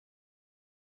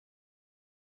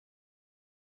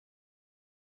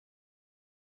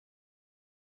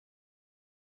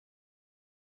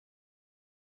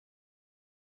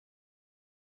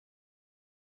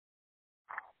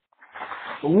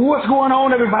What's going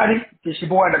on, everybody? This your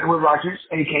boy, Dr. Will Rogers,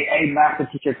 a.k.a. Master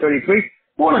Teacher 33.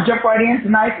 We're going to jump right in.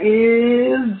 Tonight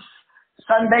is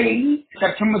Sunday,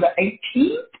 September the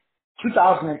 18th,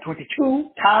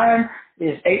 2022. Time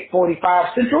is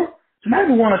 8:45 Central. Tonight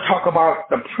we want to talk about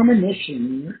the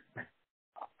premonition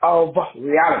of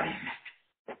reality.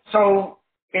 So,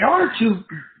 in order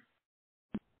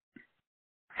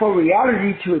for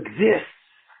reality to exist,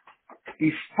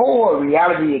 before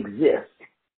reality exists,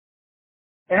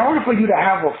 in order for you to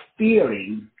have a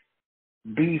feeling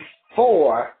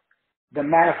before the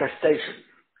manifestation,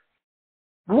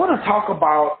 we want to talk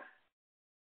about,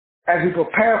 as we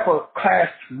prepare for class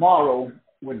tomorrow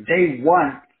with day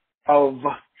one of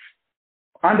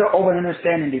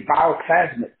understanding the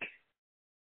bioplasmic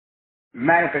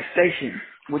manifestation,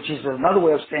 which is another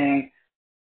way of saying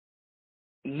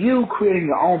you creating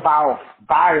your own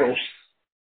BIOS,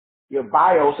 your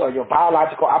BIOS or your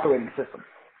biological operating system.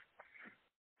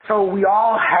 So we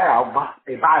all have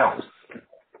a BIOS.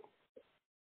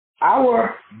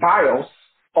 Our BIOS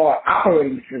or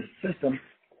operating system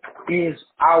is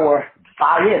our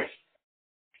bias.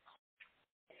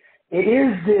 It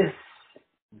is this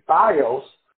BIOS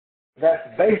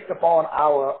that's based upon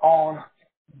our own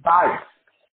bias.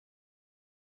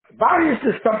 Bias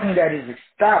is something that is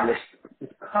established.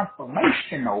 It's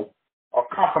confirmational or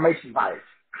confirmation bias.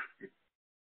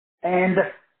 And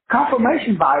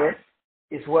confirmation bias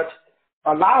is what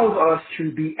allows us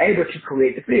to be able to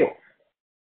create the field.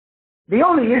 The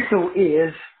only issue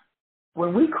is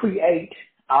when we create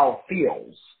our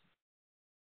fields,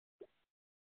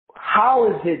 how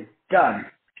is it done?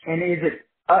 And is it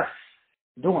us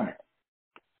doing it?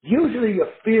 Usually a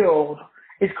field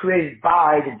is created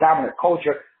by the dominant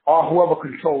culture or whoever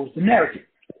controls the narrative.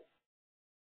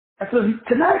 And so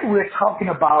tonight we're talking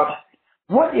about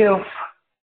what if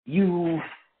you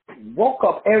woke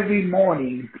up every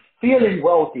morning feeling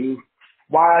wealthy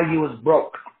while you was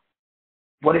broke?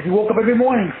 What if you woke up every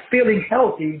morning feeling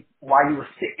healthy while you was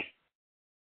sick?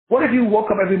 What if you woke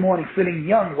up every morning feeling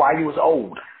young while you was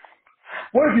old?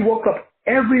 What if you woke up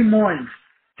every morning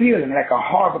feeling like a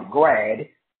Harvard grad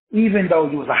even though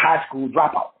you was a high school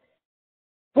dropout?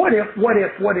 What if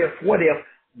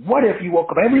you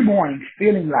woke up every morning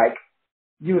feeling like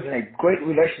you was in a great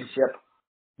relationship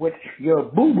with your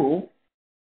boo-boo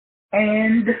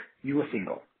and you were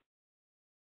single?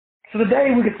 So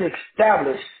today we get to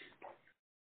establish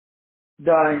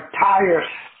the entire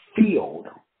field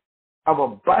of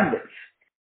abundance,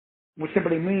 which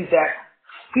simply means that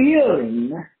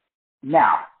feeling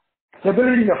now, the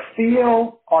ability to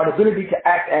feel or the ability to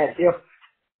act as if,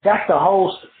 that's the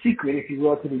whole secret, if you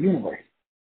will, to the universe.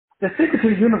 The secret to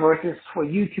the universe is for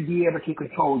you to be able to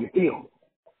control your field.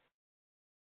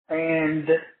 And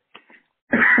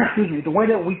excuse me, the way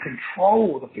that we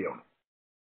control the field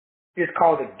is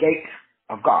called the gate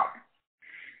of God.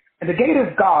 And the gate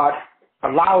of God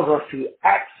allows us to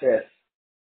access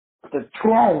the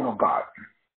throne of God.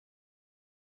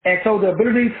 And so the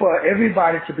ability for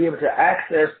everybody to be able to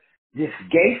access this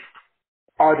gate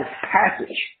or this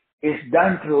passage is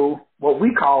done through what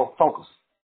we call focus.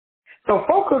 So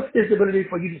focus is the ability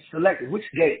for you to select which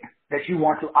gate that you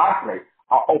want to operate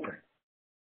or open.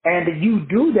 And you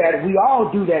do that, we all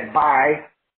do that by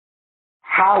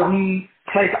how we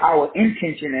place our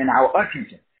intention and our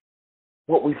attention,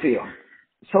 what we feel.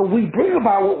 So we bring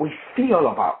about what we feel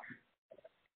about.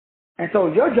 And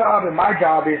so your job and my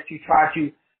job is to try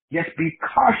to just be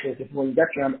cautious, if we're that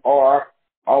term, or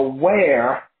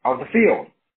aware of the field.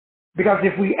 Because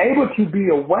if we're able to be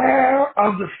aware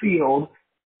of the field,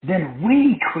 then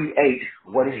we create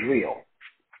what is real.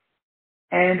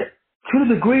 And to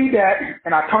the degree that,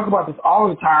 and I talk about this all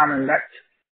the time, and that's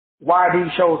why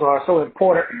these shows are so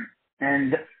important,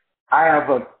 and I have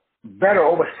a better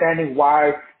understanding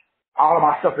why all of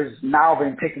my stuff is now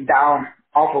being taken down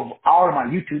off of all of my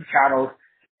YouTube channels,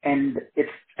 and it's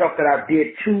stuff that I did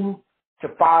 2 to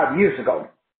 5 years ago.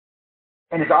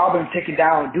 And it's all been taken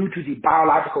down due to the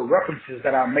biological references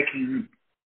that I'm making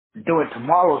doing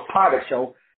tomorrow's private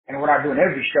show and what I do in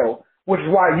every show, which is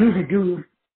why I usually do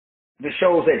the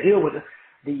shows that deal with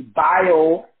the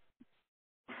bio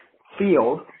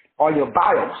field or your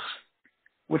BIOS,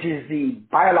 which is the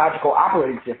biological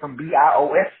operating system,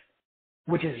 BIOS,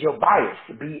 which is your bias,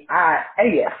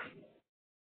 BIAS.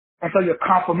 And so your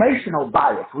confirmational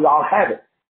bias, we all have it.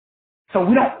 So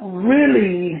we don't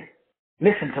really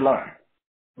listen to learn.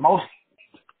 Most,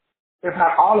 if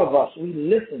not all of us, we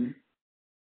listen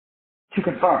to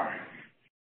confirm.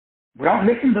 We don't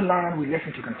listen to learn, we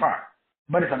listen to confirm.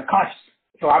 But it's unconscious.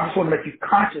 So I just want to make you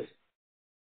conscious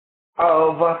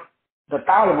of the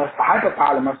thalamus, the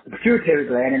hypothalamus, the pituitary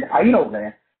gland, and the pineal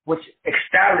gland, which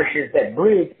establishes that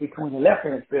bridge between the left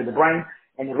hemisphere of the brain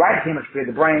and the right hemisphere of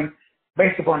the brain,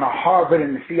 based upon the Harvard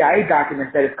and the CIA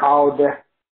documents that is called the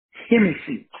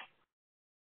hemiseat.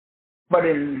 But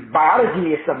in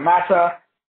biology, it's a massa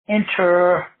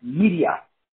intermedia,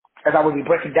 as I will be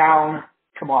breaking down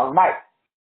tomorrow night.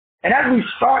 And as we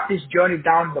start this journey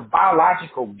down the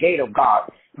biological gate of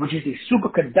God, which is the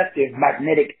superconductive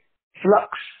magnetic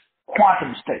flux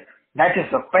quantum state, that's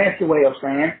just a fancy way of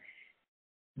saying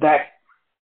that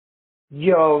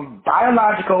your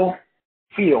biological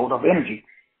field of energy,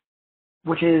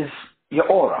 which is your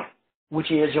aura, which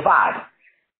is your vibe,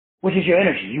 which is your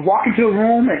energy. You walk into a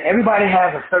room and everybody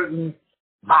has a certain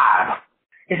vibe.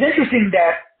 It's interesting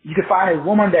that you can find a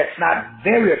woman that's not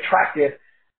very attractive,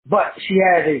 but she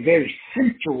has a very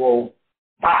sensual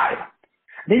vibe.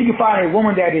 Then you can find a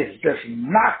woman that is just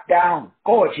knocked down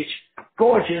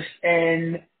gorgeous,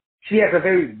 and she has a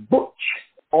very butch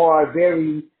or a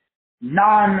very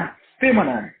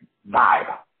non-feminine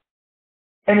vibe.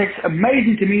 And it's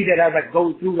amazing to me that as I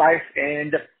go through life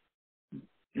and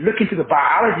look into the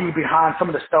biology behind some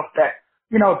of the stuff that,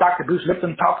 Dr. Bruce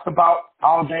Lipton talks about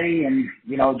all day, and,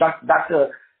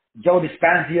 Dr. Joe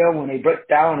Dispenza, when they break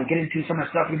down and get into some of the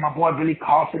stuff with my boy Billy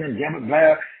Carlson and Janet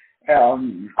Blair,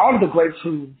 all of the greats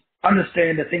who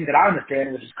understand the thing that I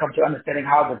understand, which is come to understanding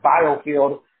how the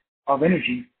biofield of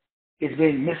energy is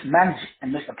being mismanaged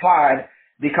and misapplied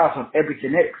because of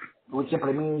epigenetics, which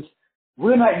simply means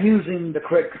we're not using the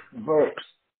correct verbs.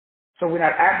 So we're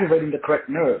not activating the correct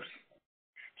nerves.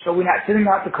 So we're not sending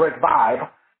out the correct vibe.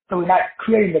 So we're not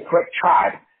creating the correct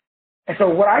tribe. And so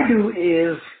what I do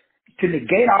is to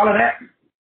negate all of that,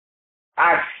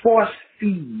 I force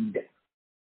feed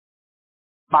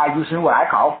by using what I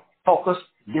call focus,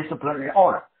 discipline, and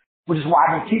order, which is why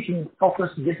I've been teaching focus,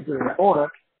 discipline, and order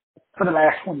for the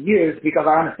last 20 years, because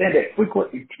I understand that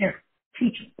frequent, intense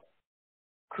teaching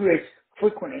creates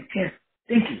frequent, intense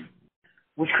thinking,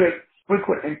 which creates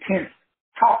frequent, intense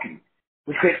talking,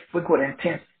 which creates frequent,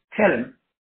 intense telling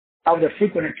of the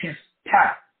frequent, intense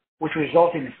talent, which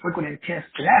results in frequent, intense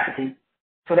tenacity,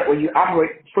 so that when you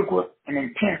operate frequent and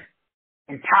intense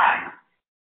in time.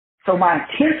 So my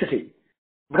intensity,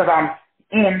 because I'm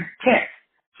intense,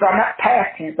 so I'm not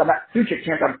past tense, I'm not future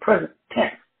tense, I'm present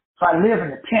tense. So I live in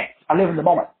the tense, I live in the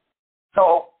moment.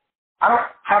 So I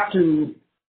don't have to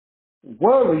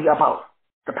worry about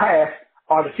the past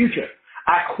or the future.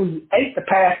 I create the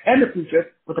past and the future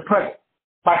with the present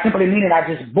by simply meaning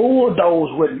I just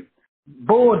bulldoze with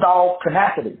bulldog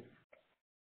tenacity.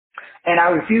 And I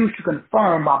refuse to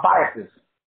confirm my biases.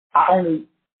 I only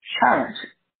challenge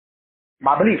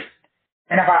my beliefs.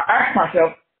 And if I ask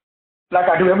myself, like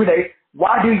I do every day,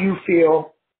 why do you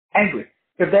feel angry?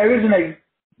 If there isn't a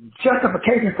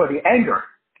justification for the anger,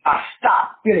 I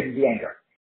stop feeling the anger.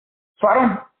 So I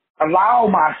don't allow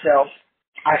myself,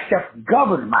 I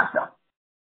self-govern myself.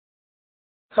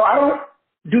 So I don't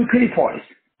do pity parties.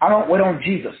 I don't wait on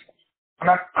Jesus. I'm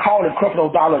not calling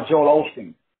Creflo Dollar Joel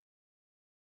Osteen.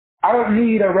 I don't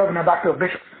need a reverend, a doctor, or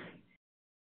bishop.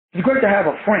 It's great to have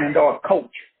a friend or a coach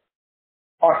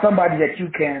or somebody that you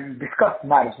can discuss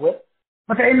matters with.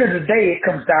 But at the end of the day, it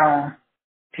comes down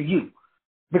to you.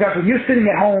 Because when you're sitting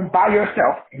at home by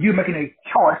yourself and you're making a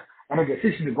choice and a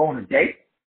decision to go on a date,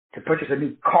 to purchase a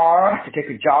new car, to take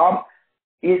a job,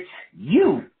 it's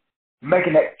you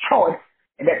making that choice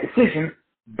and that decision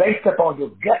based upon your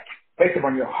gut, based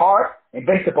upon your heart, and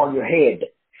based upon your head.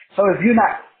 So if you're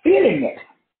not feeling it,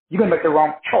 you're going to make the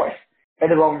wrong choice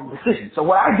and the wrong decision. So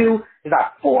what I do is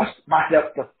I force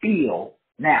myself to feel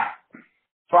now.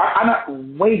 So I'm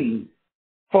not waiting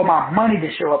for my money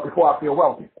to show up before I feel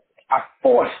wealthy. I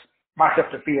force myself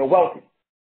to feel wealthy.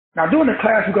 Now, during the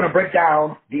class, we're going to break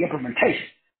down the implementation.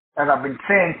 As I've been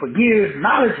saying for years,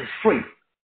 knowledge is free.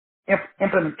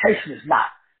 Implementation is not.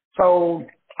 So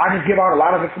I just give out a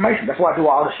lot of information. That's why I do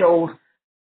all the shows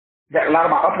that a lot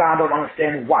of my upline don't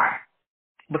understand why.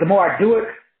 But the more I do it,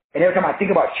 and every time I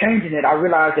think about changing it, I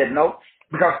realize that no,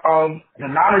 because of the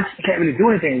knowledge, you can't really do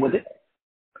anything with it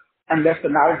unless the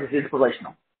knowledge is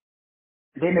inspirational.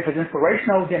 Then if it's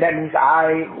inspirational, then that means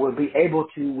I will be able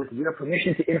to, with your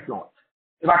permission, to influence.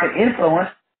 If I can influence,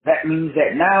 that means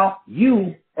that now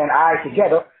you and I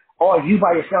together, or you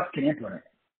by yourself, can implement.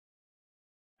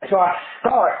 So I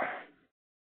start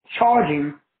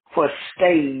charging for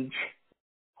stage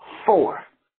 4.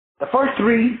 The first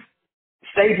 3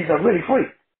 stages are really free.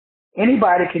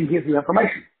 Anybody can give you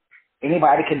information.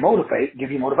 Anybody can give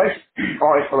you motivation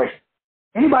or inspiration.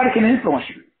 Anybody can influence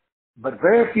you. But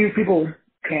very few people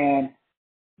can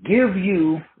give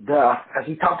you as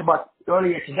we talked about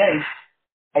earlier today,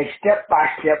 a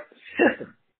step-by-step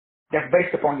system that's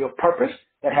based upon your purpose,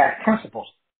 that has principles,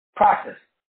 process,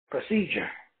 procedure,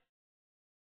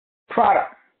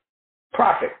 product,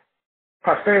 profit,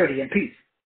 prosperity, and peace.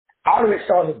 All of it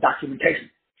starts with documentation.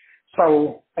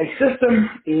 So a system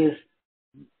is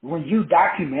when you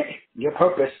document your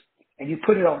purpose and you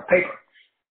put it on paper,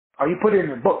 or you put it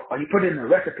in a book, or you put it in a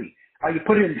recipe, or you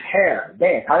put it in hair,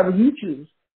 dance, however you choose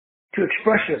to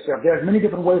express yourself. There's many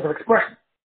different ways of expression.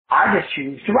 I just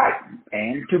choose to write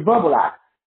and to verbalize.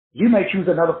 You may choose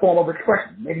another form of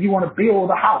expression. Maybe you want to build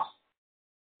a house.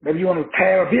 Maybe you want to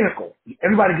repair a vehicle.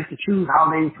 Everybody gets to choose how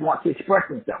they want to express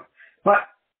themselves. But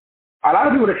a lot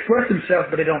of people express themselves,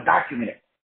 but they don't document it.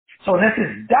 So unless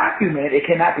it's documented, it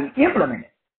cannot be implemented.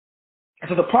 And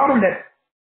so the problem that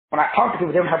when I talk to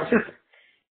people, they don't have a system.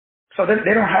 So they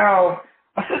don't have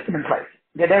a system in place.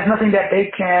 There's nothing that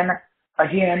they can,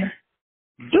 again,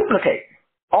 duplicate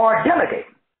or delegate.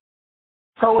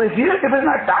 So if it's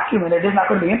not documented, it's not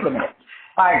going to be implemented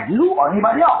by you or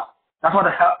anybody else. That's what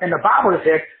in the Bible it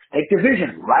says, take the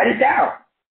vision, write it down,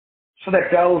 so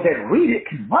that those that read it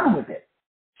can run with it.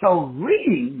 So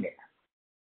reading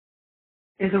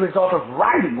is the result of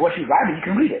writing. Once you write it, you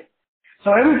can read it.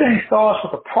 So everything starts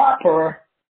with a proper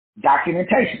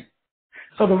documentation.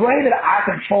 So the way that I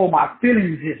control my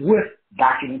feelings is with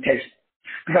documentation,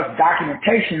 because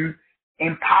documentation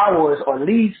empowers or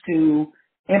leads to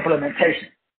implementation.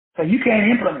 So you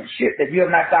can't implement shit that you have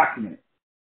not documented.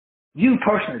 You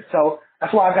personally. So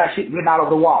that's why I got shit written all over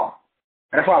the wall.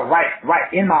 And that's why I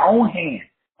write in my own hand.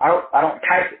 I don't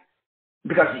type it,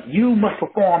 because you must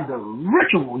perform the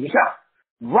ritual yourself.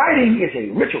 Writing is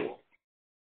a ritual.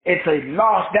 It's a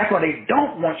loss. That's why they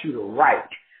don't want you to write.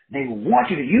 They want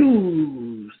you to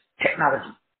use technology,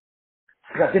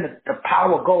 because then the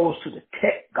power goes to the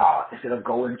tech god instead of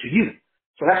going to you.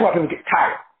 So that's why people get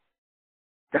tired.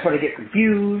 That's why they get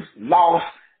confused, lost.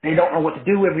 They don't know what to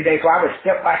do every day. So I have a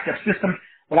step-by-step system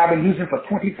that I've been using for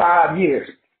 25 years,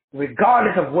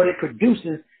 regardless of what it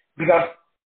produces, because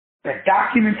the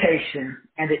documentation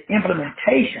and the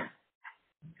implementation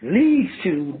leads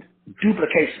to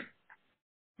duplication,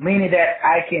 meaning that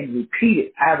I can repeat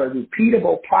it. I have a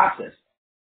repeatable process.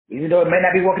 Even though it may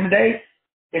not be working today,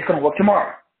 it's going to work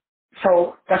tomorrow.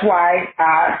 So that's why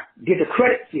I did the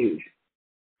credit series.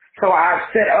 So I've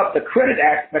set up the credit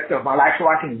aspect of my life so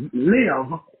I can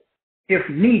live, if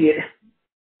needed,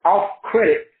 off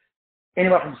credit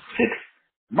anywhere from 6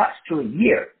 months to a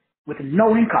year with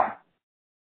no income.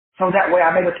 So that way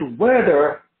I'm able to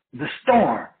weather the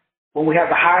storm when we have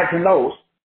the highs and lows,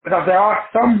 because there are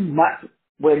some months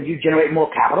when you generate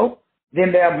more capital,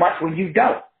 then there are months when you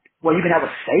don't. Well, you can have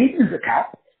a savings account,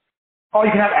 or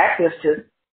you can have access to,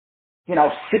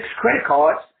 6 credit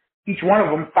cards, each one of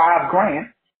them $5,000.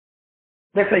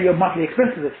 Let's say your monthly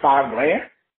expenses is $5,000.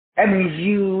 That means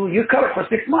you're covered for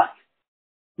 6 months.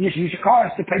 You just use your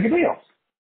cards to pay your bills.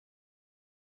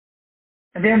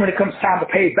 And then when it comes time to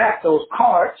pay back those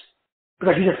cards,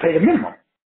 because you just pay the minimum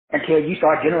until you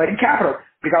start generating capital,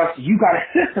 because you got a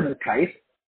system in place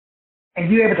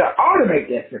and you're able to automate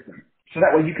that system so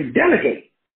that way you can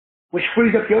delegate, which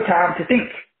frees up your time to think.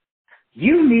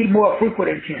 You need more frequent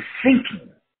intense thinking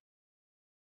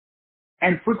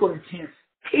and frequent intense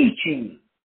teaching.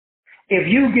 If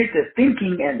you get the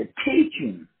thinking and the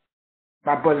teaching,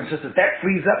 my brothers and sisters, that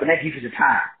frees up and that gives you the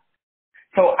time.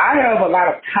 So I have a lot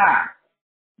of time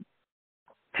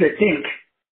to think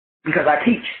because I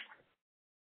teach.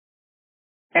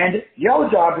 And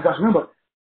your job, because remember,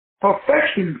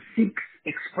 perfection seeks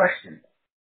expression.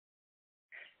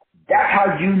 That's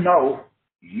how you know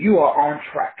you are on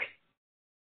track.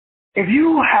 If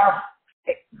you have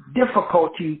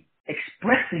difficulty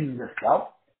expressing yourself,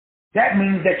 that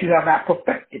means that you have not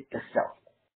perfected the self.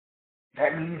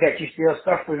 That means that you're still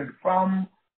suffering from,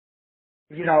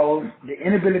 the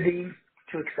inability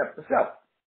to accept the self.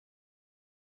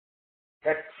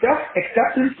 That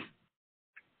self-acceptance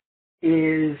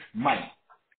is money.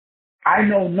 I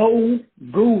know no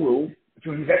guru, if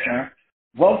you use that term,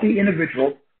 wealthy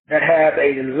individual that has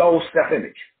a low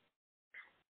self-image.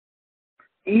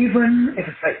 Even if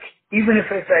it's fake, even if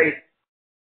it's a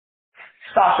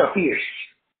Sasha Fierce.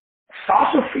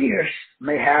 Sasha Fierce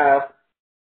may have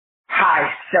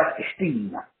high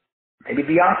self-esteem. Maybe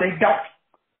Beyonce don't.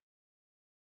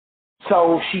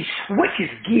 So she switches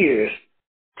gears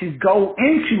to go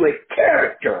into a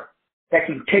character that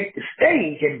can take the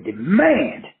stage and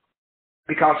demand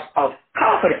because of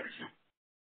confidence.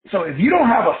 So if you don't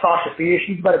have a Sasha Fierce,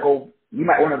 you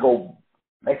might want to go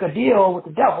make a deal with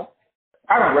the devil.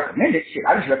 I don't recommend it, shit.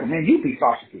 I just recommend you be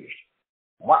Sasha Fierce.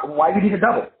 Why you need a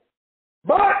double?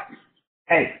 But,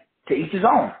 hey, to each his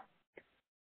own.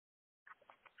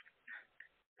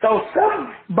 So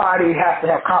somebody has to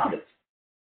have confidence.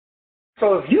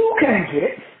 So if you can't get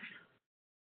it,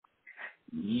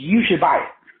 you should buy it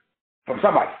from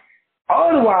somebody.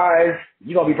 Otherwise,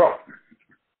 you're going to be broke.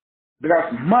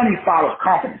 Because money follows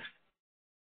confidence.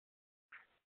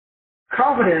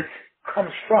 Confidence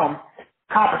comes from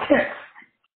competence.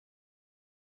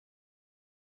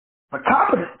 But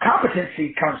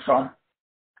competency comes from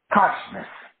consciousness.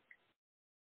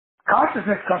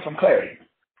 Consciousness comes from clarity.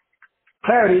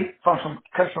 Clarity comes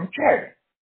from charity.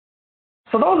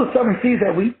 So those are 7 C's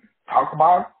that we talk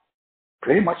about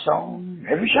pretty much on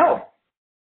every show.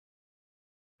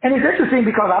 And it's interesting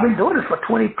because I've been doing this for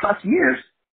 20 plus years.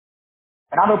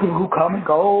 And I know people who come and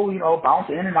go, bounce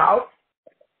in and out.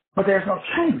 But there's no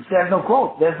change. There's no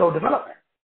growth. There's no development.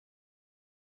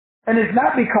 And it's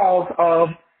not because of,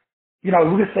 we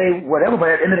can say whatever, but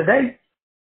at the end of the day,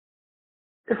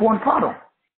 it's one problem.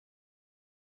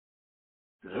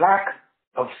 Lack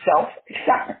of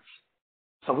self-acceptance.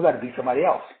 So we got to be somebody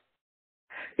else.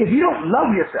 If you don't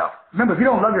love yourself, remember, if you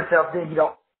don't love yourself, then you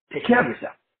don't take care of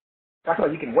yourself. That's why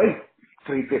you can wait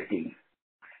 3:15.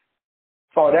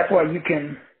 So that's why you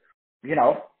can,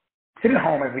 sit at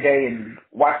home every day and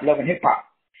watch Love and Hip Hop.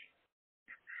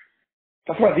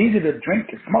 That's why it's easy to drink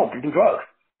and smoke and do drugs,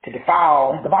 to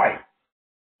defile the body.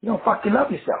 You don't fucking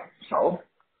love yourself. So,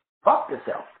 fuck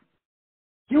yourself.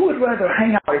 You would rather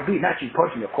hang out and be, not you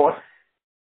personally, of course.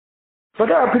 So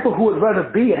there are people who would rather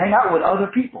be and hang out with other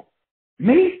people.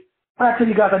 Me? I tell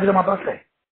you guys I did on my birthday.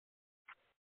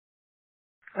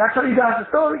 And I tell you guys the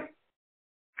story.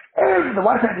 And the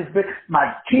wife had this big,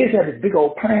 my kids had this big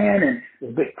old plan and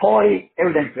this big party.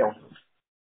 Everything fell through.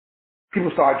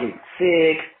 People started getting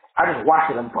sick. I just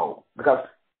watched it unfold because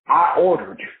I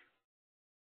ordered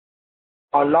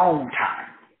a long time.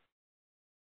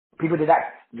 People did not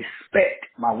respect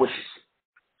my wishes.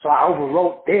 So I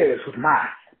overwrote theirs with mine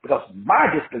because my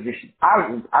disposition,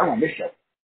 I want this show.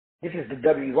 This is the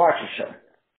W. Archer show.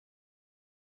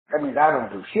 That means I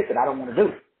don't do shit that I don't want to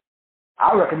do.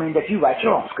 I recommend that you write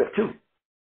your own script too.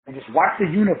 And just watch the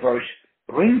universe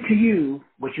bring to you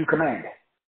what you command.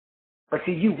 But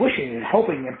see, you wishing and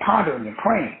hoping and pondering and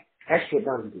praying, that shit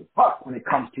doesn't do fuck when it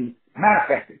comes to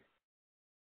manifesting.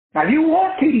 Now, if you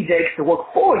want TD Jakes to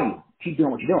work for you, keep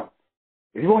doing what you're doing.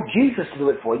 If you want Jesus to do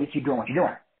it for you, keep doing what you're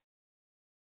doing.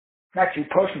 Not you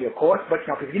personally, of course, but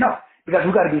because because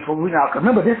we got to be for real now.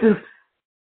 Remember,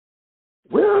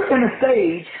 we're in a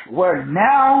stage where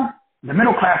now the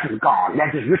middle class is gone.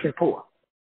 That's just rich and poor.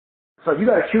 So you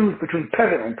got to choose between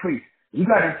peasant and priest. You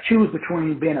got to choose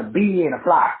between being a bee and a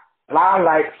fly.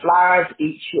 Flies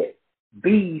eat shit.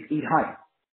 Bees eat honey.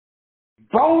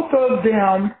 Both of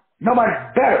them,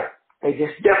 nobody's better. They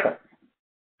just different.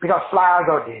 Because flies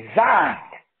are designed.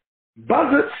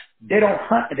 Buzzards, they don't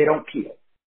hunt and they don't kill.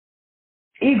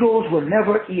 Eagles will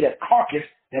never eat a carcass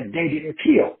that they didn't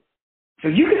kill. So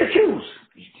you get to choose.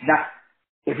 Now,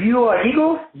 if you're an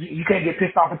eagle, you can't get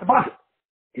pissed off at the buzzard.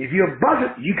 If you're a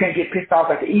buzzard, you can't get pissed off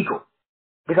at the eagle.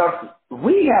 Because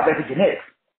we have epigenetics.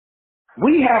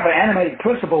 We have an animated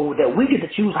principle that we get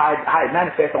to choose how it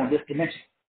manifests on this dimension.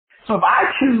 So if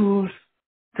I choose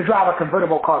to drive a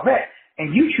convertible Corvette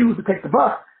and you choose to take the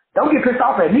bus, don't get pissed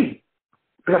off at me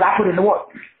because I put in the work.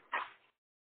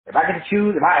 If I get to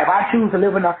choose, if I choose to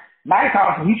live in a nice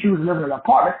house and you choose to live in an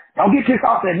apartment, don't get pissed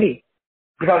off at me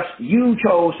because you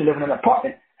chose to live in an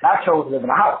apartment and I chose to live in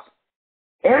a house.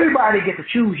 Everybody gets to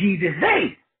choose ye this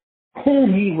day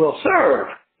whom he will serve.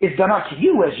 It's done unto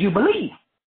you as you believe.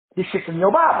 This shit's in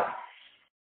your Bible.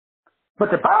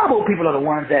 But the Bible people are the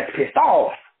ones that's pissed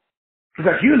off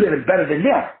because you're living better than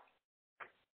them.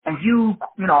 And you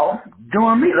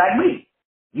doing me like me.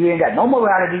 You ain't got no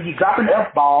morality. You dropping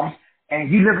F-bombs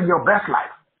and you living your best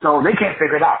life. So they can't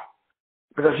figure it out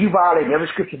because you violate every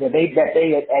scripture that they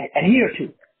adhere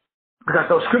to. Because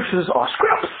those scriptures are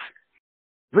scripts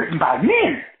written by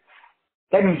men.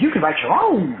 That means you can write your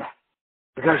own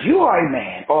because you are a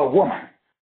man or a woman.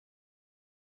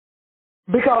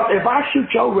 Because if I shoot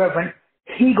your reverend,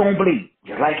 he gonna bleed,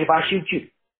 just like if I shoot you.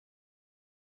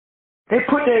 They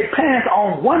put their pants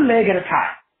on one leg at a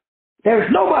time. There is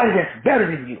nobody that's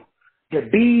better than you. The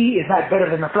bee is not better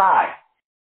than the fly.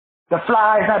 The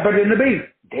fly is not better than the bee.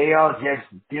 They are just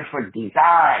different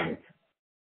designs.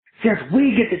 Since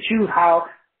we get to choose how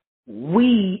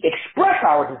we express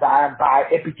our design by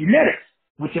epigenetics,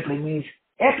 which simply means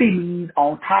epi means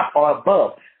on top or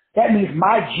above. That means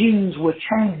my genes will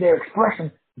change their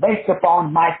expression based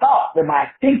upon my thoughts and my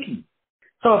thinking.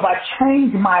 So if I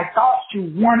change my thoughts to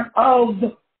one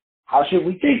of, how should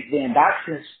we think then, Doc,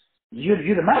 since you're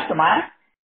the mastermind?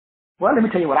 Well, let me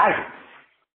tell you what I do.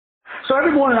 So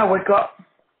every morning I wake up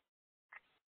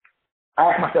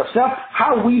I ask myself, self,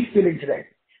 how are we feeling today?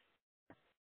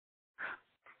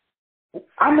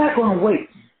 I'm not going to wait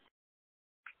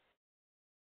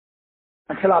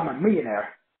until I'm a millionaire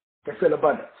to feel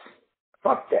abundance.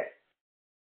 Fuck that.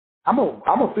 I'm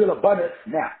gonna feel abundance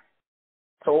now.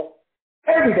 So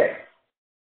every day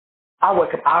I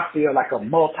wake up, I feel like a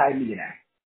multi-millionaire.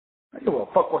 I say, well,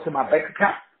 fuck what's in my bank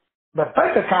account. The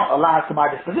bank account aligns to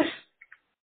my disposition.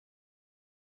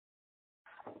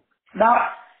 Now,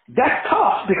 that's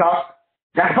tough because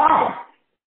that's Bible.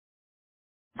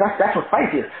 That's what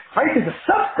faith is. Faith is the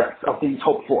substance of things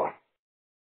hoped for,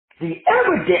 the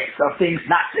evidence of things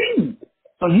not seen.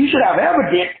 So you should have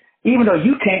evidence even though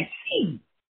you can't see.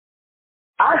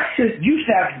 You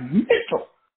should have mental.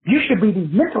 You should be the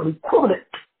mental equivalent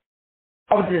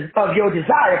of your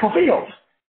desire fulfilled.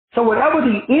 So whatever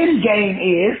the end game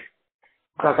is,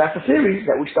 because that's the series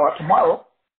that we start tomorrow,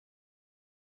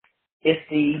 it's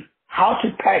the how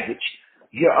to package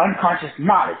your unconscious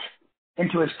knowledge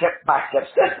into a step-by-step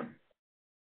system,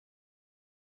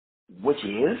 which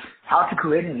is how to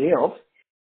create and live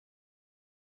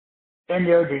in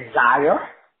their desire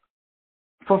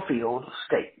fulfilled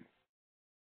state.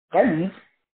 That means,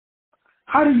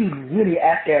 how do you really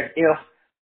act as if,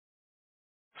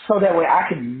 so that way I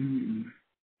can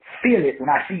feel it when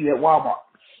I see you at Walmart?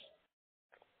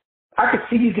 I could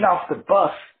see you get off the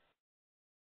bus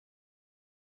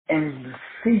and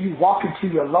see you walk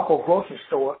into your local grocery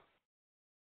store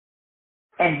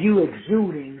and you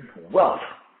exuding wealth,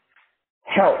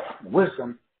 health,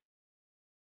 wisdom,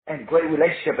 and great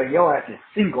relationship, and your ass is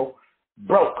single,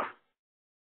 broke,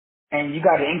 and you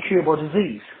got an incurable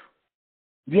disease.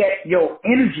 Yet your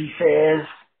energy says,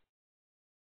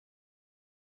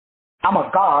 I'm a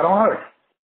God on earth.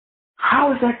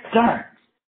 How is that done?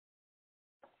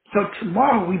 So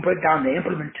tomorrow we break down the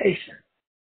implementation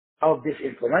of this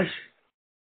information.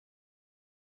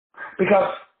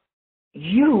 Because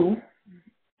you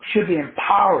should be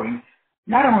empowering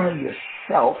not only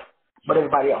yourself, but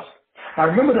everybody else. Now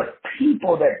remember, the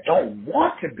people that don't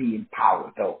want to be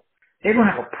empowered, though, they're going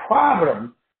to have a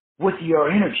problem with your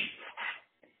energy.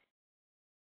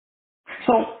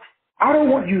 So I don't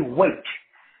want you to wait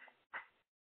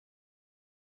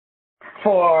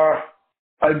for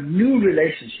a new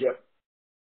relationship.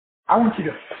 I want you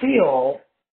to feel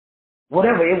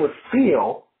whatever it would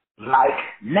feel like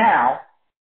now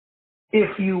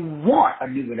if you want a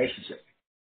new relationship.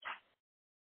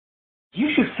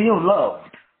 You should feel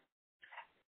loved,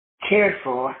 cared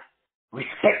for,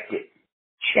 respected,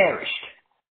 cherished.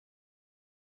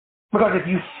 Because if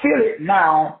you feel it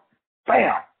now,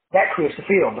 bam, that creates the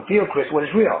feel. The feel creates what is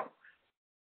real.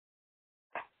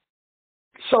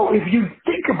 So if you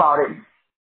think about it,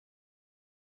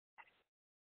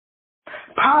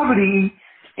 poverty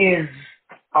is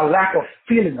a lack of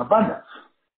feeling abundance.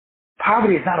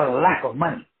 Poverty is not a lack of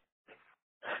money.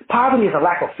 Poverty is a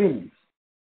lack of feelings.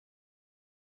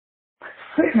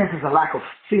 Sickness is a lack of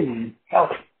feeling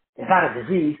healthy. It's not a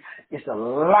disease. It's a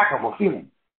lack of a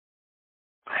feeling.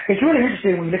 It's really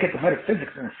interesting when you look at the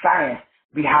metaphysics and the science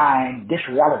behind this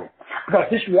reality, because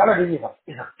this reality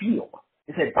is a field.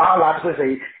 It's a biological.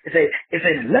 It's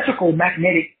an electrical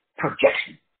magnetic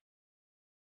projection.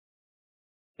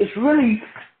 It's really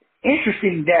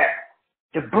interesting that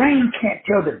the brain can't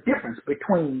tell the difference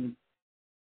between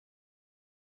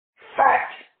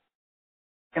fact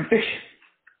and fiction.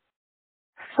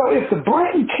 So if the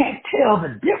brain can't tell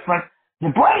the difference, the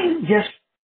brain just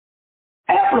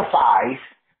amplifies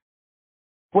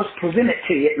what's presented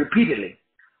to it repeatedly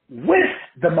with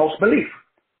the most belief.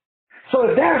 So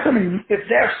if there's something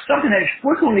that is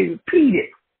frequently repeated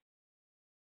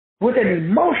with an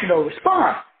emotional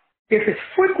response, if it's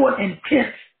frequent,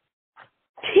 intense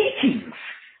teachings,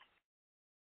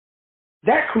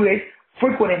 that creates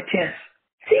frequent, intense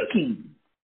thinking.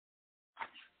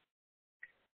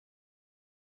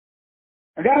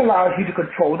 And that allows you to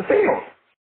control the field.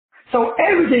 So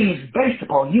everything is based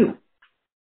upon you.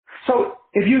 So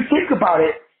if you think about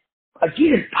it,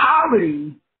 again,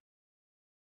 poverty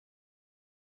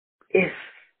is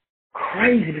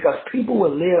crazy because people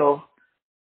will live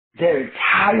their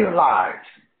entire lives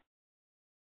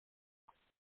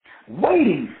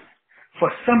waiting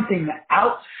for something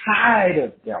outside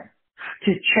of them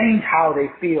to change how they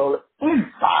feel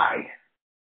inside.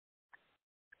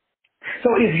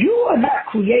 So if you are not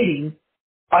creating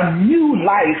a new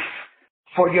life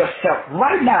for yourself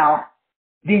right now,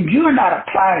 then you're not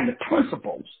applying the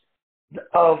principles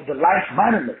of the life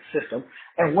management system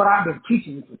and what I've been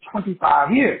teaching for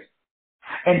 25 years.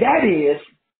 And that is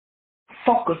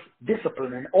focus,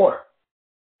 discipline, and order.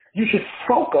 You should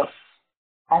focus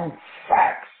on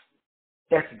facts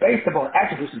that's based upon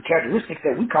attributes and characteristics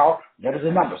that we call letters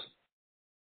and numbers.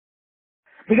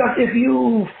 Because if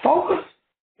you focus,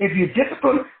 if you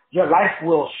discipline, your life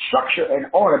will structure and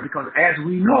order, because as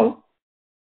we know,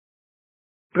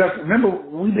 because remember,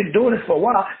 we've been doing this for a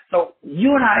while, so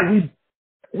you and I,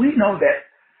 we know that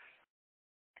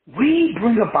we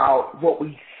bring about what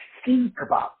we think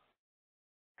about.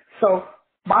 So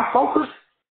my focus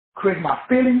creates my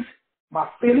feelings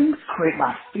create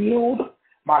my field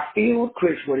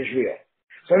creates what is real.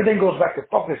 So everything goes back to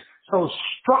focus. So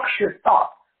structured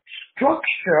thought,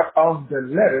 structure of the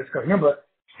letters, because remember,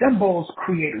 symbols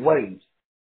create waves.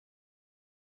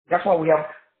 That's why we have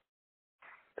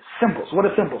symbols. What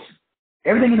are symbols?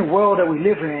 Everything in the world that we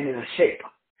live in is a shape.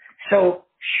 So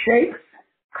shapes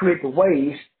create the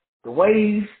waves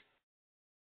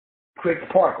create the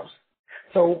particles.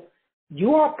 So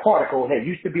you are a particle that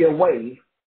used to be a wave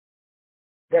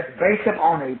that's based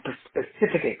upon a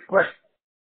specific expression.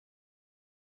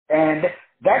 And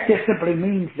that just simply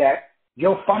means that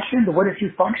your function, the way that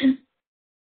you function,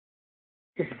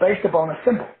 is based upon a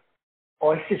symbol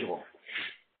or a sigil.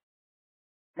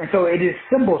 And so it is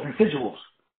symbols and sigils.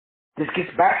 This gets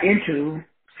back into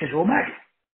sigil magic,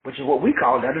 which is what we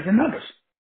call letters and numbers.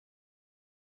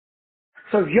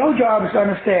 So your job is to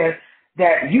understand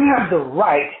that you have the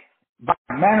right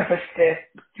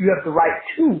you have the right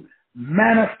to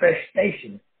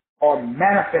manifestation or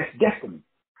manifest destiny.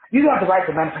 You have the right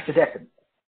to manifest your destiny.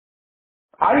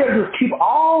 All you have to do is keep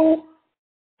all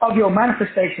of your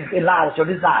manifestations in line with your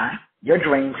design, your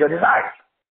dreams, your desires.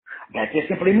 That just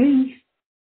simply means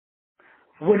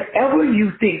whenever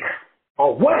you think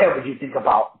or whatever you think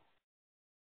about,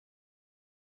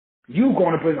 you're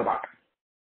going to bring about.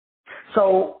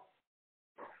 So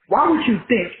why would you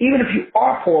think, even if you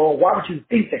are poor, why would you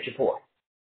think that you're poor?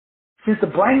 Since the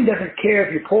brain doesn't care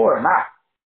if you're poor or not,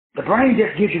 the brain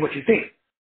just gives you what you think.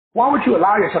 Why would you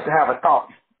allow yourself to have a thought,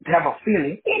 to have a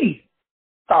feeling, any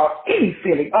thought, any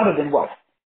feeling other than what?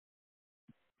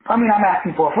 I mean, I'm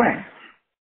asking for a friend.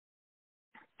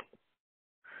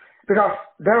 Because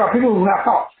there are people who have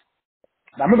thoughts.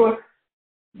 Now remember,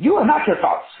 you are not your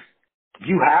thoughts.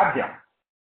 You have them.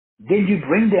 Then you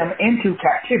bring them into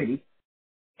captivity,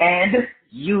 and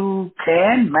you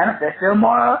can manifest them,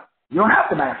 or you don't have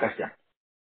to manifest them.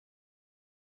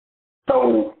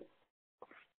 So,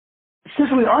 since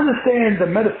we understand the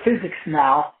metaphysics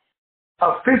now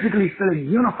of physically feeling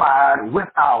unified with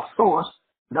our source,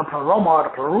 the Paroma or the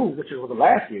Peru, which is what the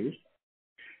last used,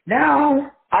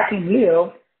 now I can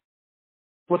live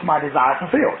with my desires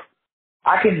fulfilled.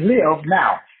 I can live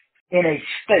now in a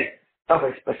state of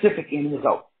a specific end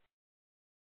result.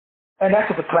 And that's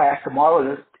what the class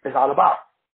tomorrow is all about.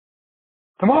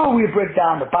 Tomorrow we break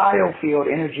down the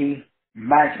biofield energy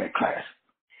management class,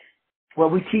 where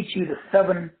we teach you the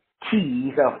 7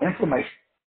 keys of inspiration,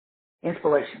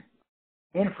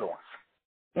 influence,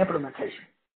 implementation,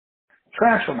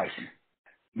 transformation,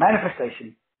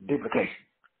 manifestation, duplication.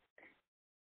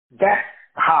 That's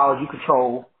how you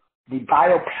control the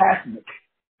bioplasmic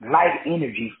light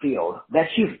energy field. That's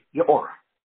you, your aura.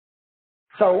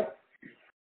 So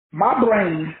my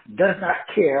brain does not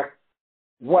care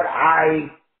what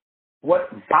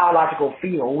biological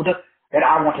field that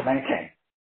I want to maintain.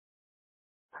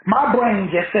 My brain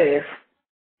just says,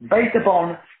 based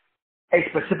upon a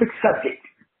specific subject,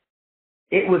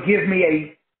 it will give me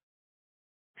a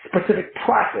specific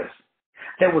process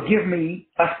that will give me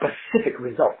a specific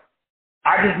result.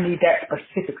 I just need that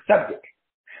specific subject.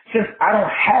 Since I don't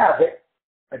have it,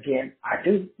 again, I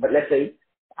do, but let's say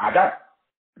I don't,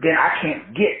 then I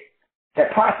can't get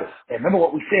that process. And remember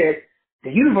what we said,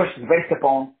 the universe is based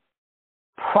upon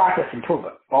process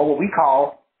improvement, or what we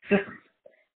call systems.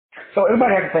 So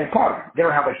everybody has the same problem. They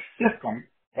don't have a system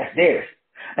that's theirs.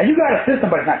 And you got a system,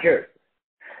 but it's not yours.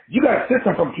 You got a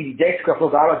system from T.D. Jakes,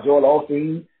 Creflo Dollar, Joel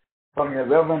Osteen, from the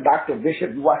Reverend Dr.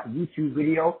 Bishop. You watched a YouTube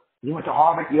video. You went to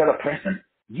Harvard, Yale, or Princeton.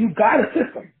 You got a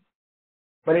system,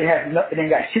 but it ain't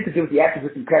got shit to do with the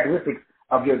attributes and characteristics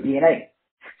of your DNA.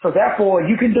 So therefore,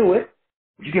 you can do it.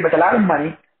 You can make a lot of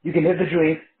money. You can live the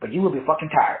dream, but you will be fucking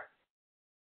tired.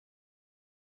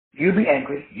 You'll be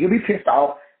angry. You'll be pissed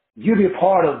off. You'll be a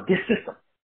part of this system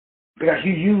because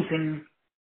you're using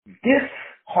this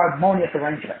harmonious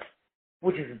arrangement,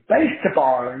 which is based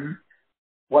upon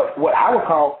what I would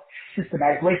call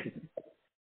systematic racism,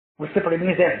 which simply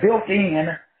means there's built-in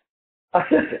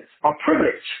assistance or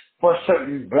privilege for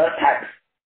certain blood types,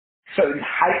 certain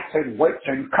height, certain weight,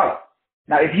 certain color.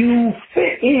 Now, if you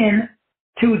fit in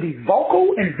to the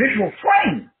vocal and visual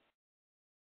frame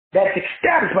that's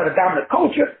established by the dominant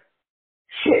culture,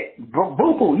 shit,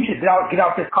 boo-boo, you should get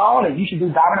off this call and you should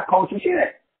do dominant culture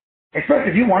shit.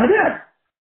 especially if you one of them.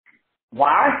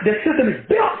 Why? The system is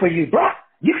built for you, bro.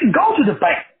 You can go to the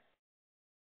bank.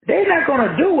 They're not going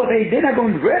to do they're not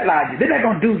going to redline you. They're not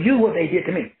going to do you what they did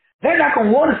to me. They're not going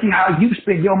to want to see how you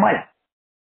spend your money.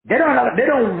 They're not going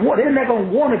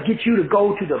to want to get you to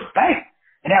go to the bank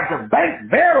and have the bank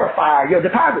verify your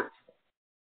deposits.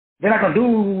 They're not going to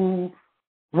do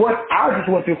what I just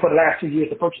went through for the last 2 years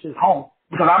to purchase this home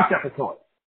because I'm self-employed.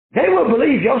 They will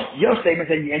believe your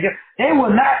statements and they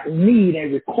will not need a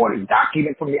recorded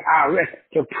document from the IRS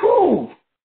to prove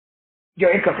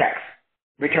your income tax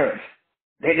returns.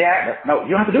 No, you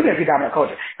don't have to do that if you're dominant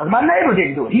culture. Because my neighbor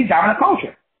didn't do it. He's dominant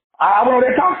culture. I went over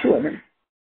there and talked to him. And,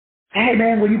 hey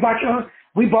man, when you bought your house,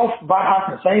 we both bought a house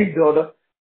in the same builder.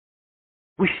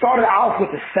 We started off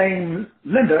with the same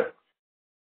lender.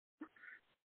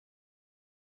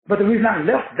 But the reason I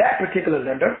left that particular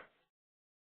lender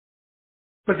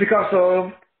was because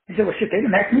he said, well shit, they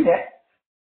didn't ask me that.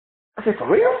 I said, for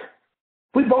real?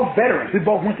 We both veterans. We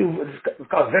both went through what's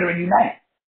called Veteran Unite.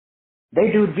 They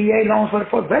do VA loans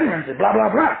for veterans and blah, blah,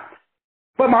 blah.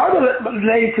 But my other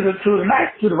lady to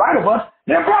the right of us,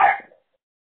 they're black.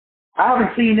 I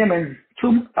haven't seen them in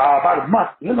about a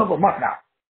month, a little over a month now.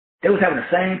 They was having the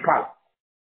same problem.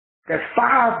 There's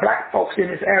 5 black folks in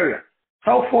this area.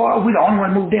 So far, we're the only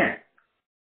one moved in.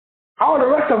 All the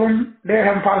rest of them, they're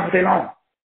having problems with their loan.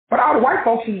 But all the white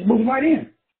folks is moving right in.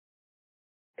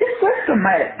 It's system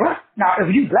mad, bro. Now,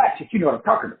 if you black, you know what I'm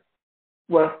talking about.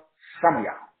 Well, some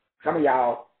of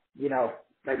y'all, you know,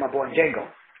 like my boy Django.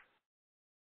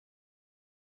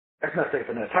 That's not safe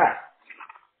for another time.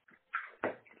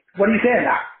 What are you saying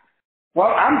now? Well,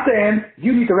 I'm saying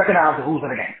you need to recognize the rules of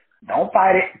the game. Don't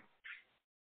fight it.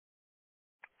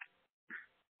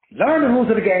 Learn the rules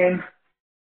of the game.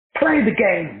 Play the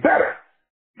game better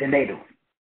than they do.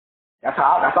 That's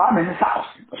how I'm in this house.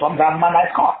 That's why I'm driving my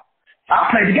nice car. I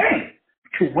play the game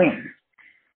to win.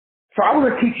 So I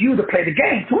want to teach you to play the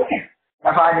game to win.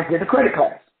 That's why I just did the credit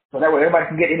class. So that way everybody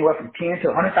can get anywhere from $10,000 to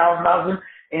 $100,000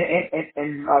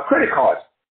 in credit cards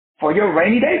for your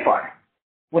rainy day fund.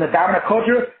 When the dominant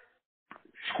culture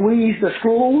squeeze the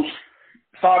screws,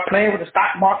 start playing with the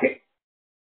stock market,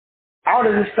 all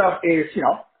of this stuff is, you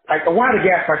know, like why are the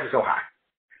gas prices so high?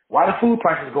 Why are the food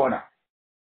prices going up?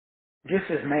 This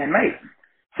is man-made.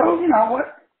 So, you know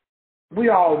what? We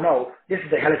all know this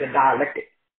is the Helicon dialectic.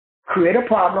 Create a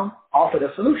problem, offer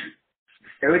the solution.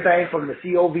 Everything from the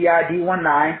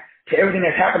COVID-19 to everything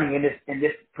that's happening in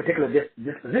this particular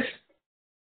disposition.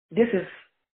 This is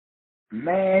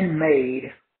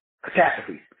man-made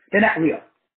catastrophes. They're not real.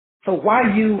 So why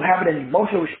are you having an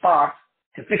emotional response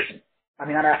to fiction? I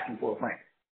mean, I'm asking for a friend.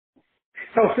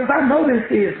 So since I know this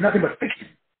is nothing but fiction,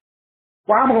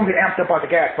 why am I going to get amped up about the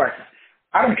gas prices?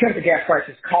 I don't care what the gas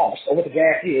prices cost or what the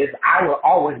gas is. I will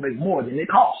always make more than it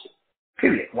costs.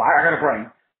 Period. Why? I got a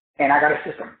brain and I got a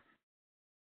system.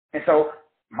 And so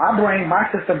my brain,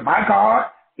 my system, my God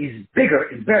is bigger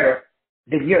and better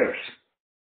than yours.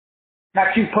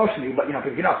 Not you personally, but, you know,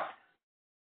 you know.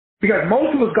 Because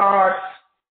most of his guards,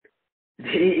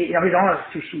 you know, his arms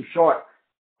are too short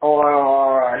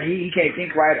or he can't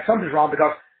think right or something's wrong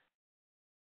because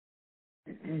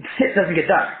shit doesn't get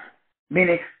done.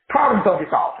 Meaning problems don't get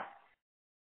solved.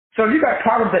 So if you got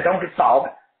problems that don't get solved,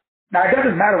 now it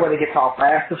doesn't matter whether they get solved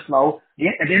fast or slow.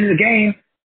 At the end of the game,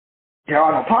 there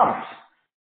are no problems.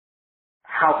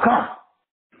 How come?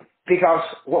 Because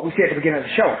what we said at the beginning of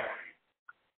the show.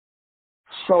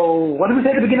 So what did we say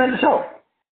at the beginning of the show?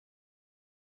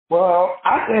 Well,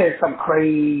 I said some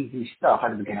crazy stuff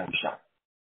at the beginning of the show.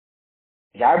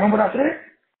 Y'all remember what I said?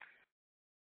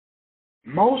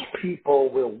 Most people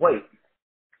will wait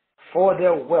for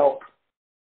their wealth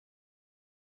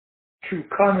to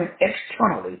come in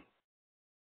externally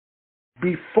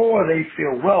before they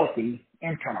feel wealthy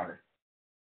internally.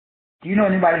 Do you know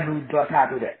anybody who does not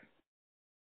do that?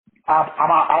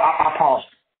 I'll pause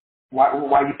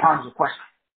while you ponder the question.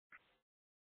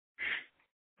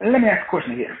 Let me ask a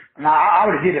question again. Now, I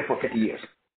already did it for 50 years.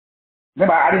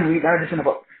 Remember, I didn't read this in the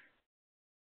book.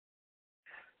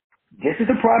 This is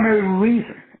the primary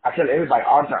reason I tell everybody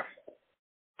all the time.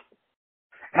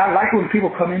 And I like when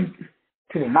people come in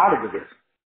to the knowledge of this.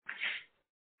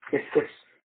 It's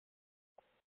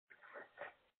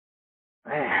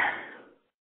man,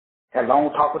 had a long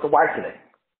talk with the wife today.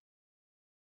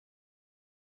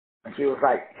 And she was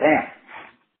like, damn,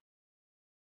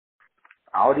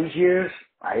 all these years,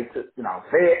 I hate to, you know,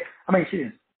 say it. I mean,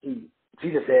 she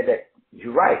just said that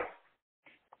you're right.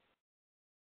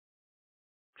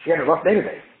 She had a rough day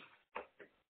today.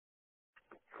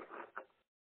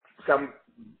 Some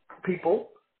people,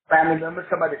 family members,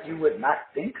 somebody that you would not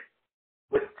think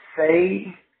would say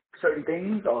certain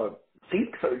things or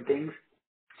think certain things,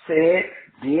 said,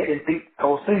 did, and think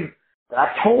those things that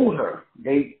I told her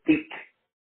they think.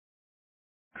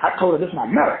 I told her this when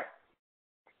I met her.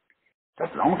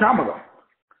 That's a long time ago.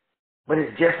 But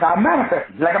it's just not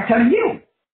manifesting. Like I'm telling you.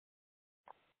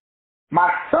 My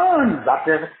sons out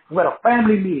there, we had a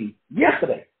family meeting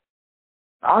yesterday.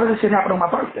 All of this shit happened on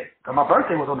my birthday. Because my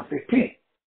birthday was on the 15th.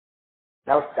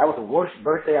 That was the worst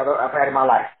birthday I've had in my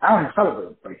life. I don't even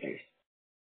celebrate birthdays.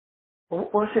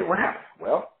 What happened?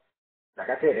 Well, like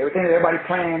I said, everything that everybody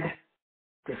planned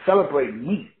to celebrate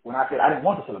me when I said I didn't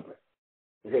want to celebrate.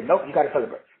 They said, nope, you got to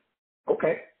celebrate.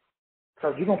 Okay.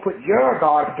 So you're going to put your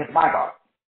God against my God.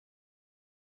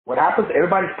 What happens,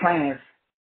 everybody's plans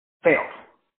failed.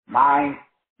 Mine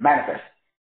manifest.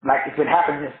 Like it's been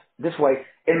happening this way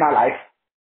in my life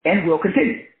and will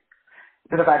continue.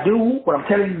 Because if I do what I'm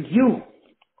telling you,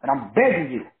 and I'm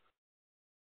begging you,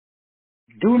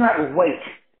 do not wait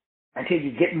until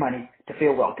you get money to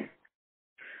feel wealthy.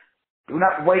 Do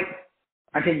not wait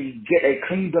until you get a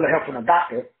clean bill of health from a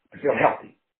doctor to feel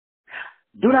healthy.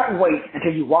 Do not wait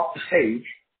until you walk the stage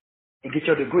and get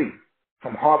your degree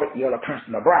from Harvard, Yale, or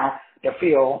Princeton, or Brown to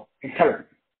feel intelligent.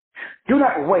 Do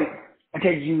not wait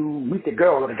until you meet the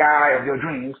girl or the guy of your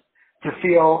dreams to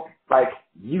feel like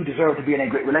you deserve to be in a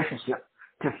great relationship,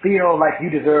 to feel like you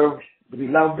deserve to be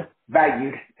loved,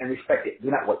 valued, and respected.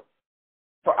 Do not wait.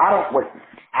 So I don't wait.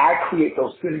 I create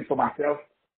those feelings for myself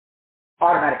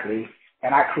automatically,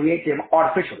 and I create them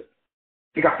artificially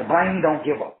because the brain don't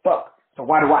give a fuck. So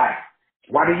why do I?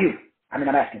 Why do you? I mean,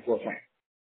 I'm asking for a friend.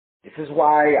 This is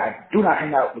why I do not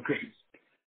hang out with Christians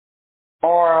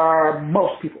or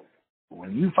most people.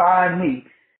 When you find me,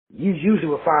 you usually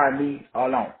will find me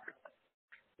alone.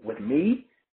 With me,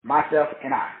 myself,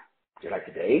 and I. Just like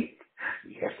today,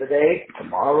 yesterday,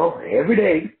 tomorrow, every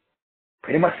day,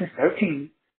 pretty much since 13,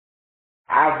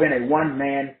 I've been a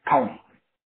one-man pony.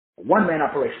 A one-man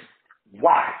operation.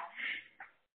 Why?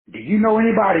 Do you know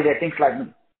anybody that thinks like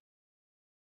me?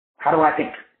 How do I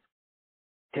think?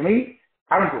 To me,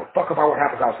 I don't give a fuck about what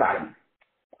happens outside of me.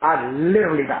 I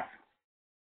literally don't.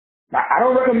 Now, I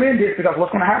don't recommend this because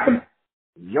what's going to happen?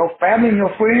 Your family and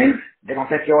your friends, they're going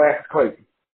to think your ass is crazy.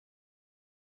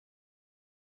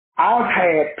 I've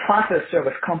had process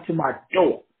service come to my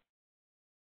door.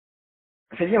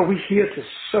 I said, we're here to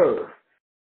serve,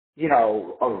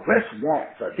 a restaurant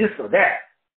or this or that.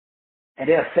 And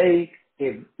they'll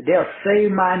say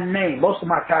my name. Most of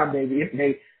my time,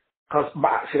 because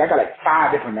I got like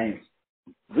 5 different names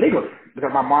legally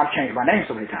because my mom changed my name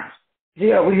so many times.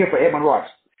 Yeah, we're here for Edmund Ross.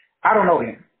 I don't know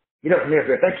him. He doesn't live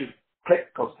here. Thank you. Click,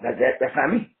 because that's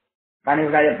not me. My name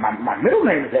is not Edmund. My middle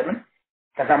name is Edmund.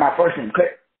 That's not my first name.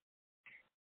 Click.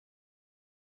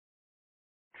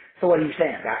 So what are you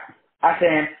saying, Doc? I'm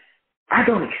saying I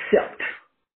don't accept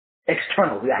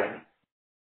external reality.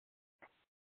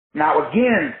 Now,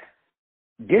 again,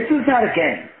 this is not a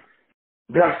game.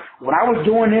 Because when I was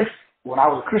doing this, when I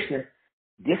was a Christian,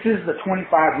 this is the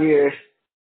 25 years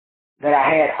that I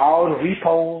had all the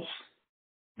repos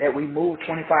that we moved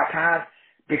 25 times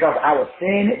because I was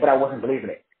saying it, but I wasn't believing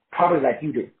it. Probably like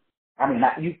you do. I mean,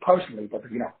 not you personally, but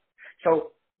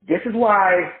So this is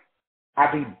why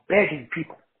I be begging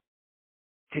people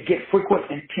to get frequent,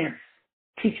 intense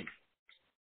teaching.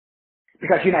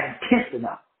 Because you're not intense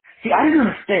enough. See, I didn't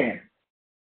understand.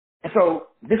 And so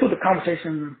this was the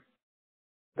conversation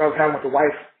that I was having with the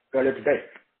wife earlier today.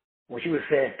 When she was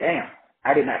saying, damn,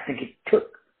 I did not think it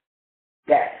took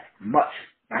that much.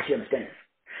 Now she understands.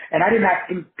 And I did not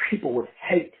think people would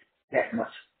hate that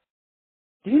much.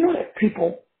 Do you know that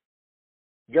people,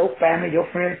 your family,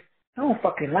 your friends, they don't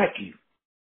fucking like you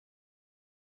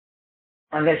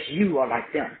unless you are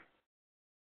like them.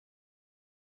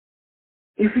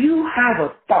 If you have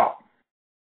a thought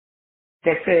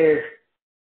that says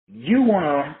you want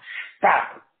to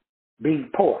stop being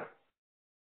poor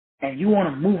and you want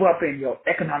to move up in your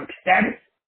economic status,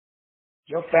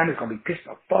 your family's going to be pissed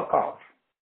the fuck off.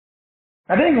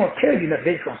 Now, they ain't going to tell you that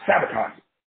they're just going to sabotage you.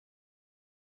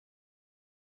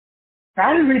 Now,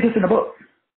 I didn't read this in the book.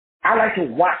 I like to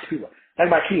watch people, like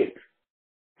my kids.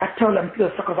 I tell them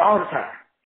little suckers all the time.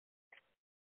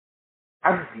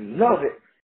 I just love it.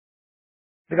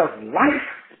 Because life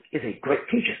is a great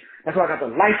teacher. That's why I got the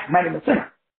Life Management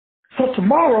Center. So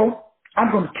tomorrow,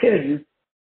 I'm going to tell you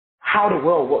how the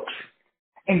world works.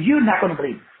 And you're not going to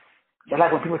believe it. Just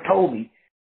like when people told me,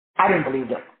 I didn't believe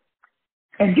them.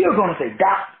 And you're going to say,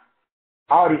 Doc,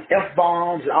 all these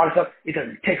F-bombs and all this stuff, it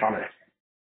doesn't take all of that.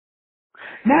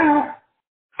 Now,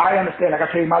 I understand, like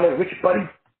I tell you, my little rich buddy,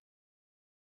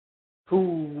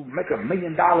 who make $1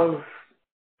 million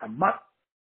a month,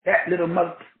 that little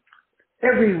mother,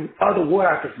 Every other word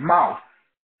out of his mouth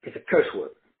is a curse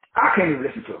word. I can't even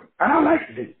listen to him. And I like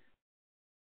to do.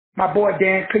 My boy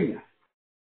Dan Pena.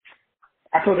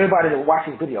 I told everybody to watch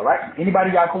his video, right?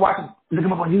 Anybody y'all can watch him? Look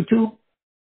him up on YouTube.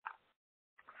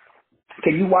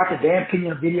 Can you watch a Dan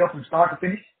Pena video from start to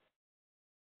finish?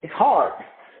 It's hard.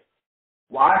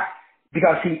 Why?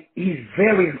 Because he's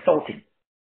very insulting.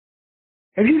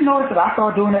 Have you noticed that I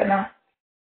started doing that now?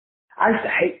 I used to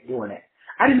hate doing that.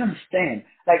 I didn't understand.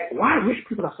 Like, why rich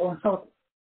people are so insulting?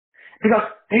 Because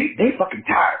they fucking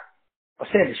tired of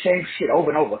saying the same shit over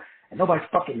and over, and nobody's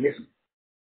fucking listening.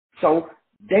 So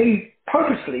they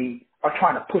purposely are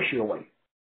trying to push you away.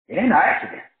 It ain't an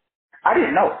accident. I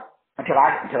didn't know until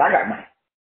I got money.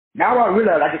 Now I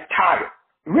realize I get tired.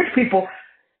 Rich people,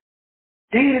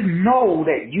 they didn't know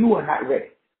that you are not ready.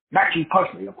 Not you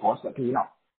personally, of course, but you know.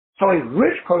 So a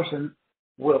rich person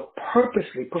will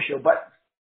purposely push your button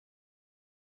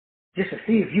just to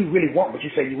see if you really want what you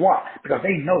say you want, because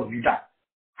they know you don't.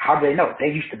 How do they know? They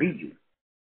used to be you.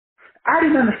 I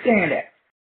didn't understand that.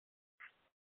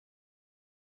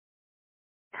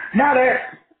 Now that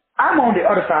I'm on the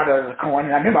other side of the coin,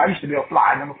 and I remember I used to be a fly.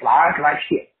 I remember flies like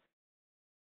shit.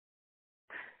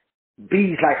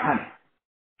 Bees like honey.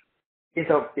 Is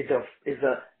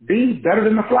a bee better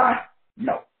than a fly?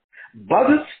 No.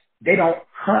 Buzzards, they don't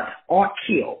hunt or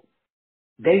kill.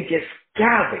 They just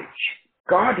scavenge.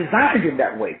 God designed them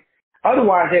that way.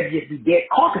 Otherwise, there'd just be dead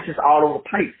carcasses all over the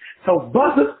place. So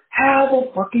buzzards have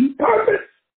a fucking purpose.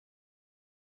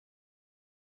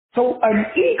 So an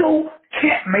eagle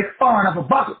can't make fun of a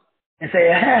buzzard and say,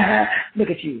 ha, ha, look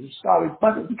at you sorry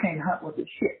buzzard, you can't hunt with this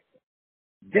shit.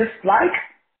 Just like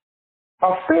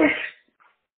a fish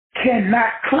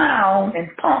cannot clown and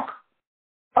punk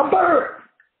a bird.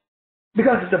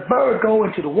 Because if the bird go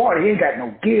into the water, he ain't got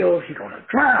no gills, he's gonna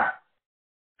drown.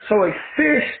 So a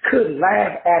fish could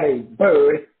laugh at a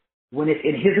bird when it's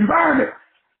in his environment.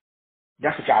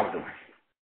 That's what y'all are doing.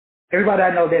 Everybody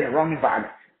I know, they're in the wrong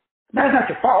environment. Now, it's not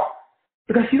your fault,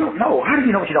 because you don't know. How do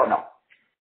you know what you don't know?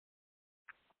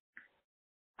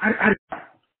 How do you know?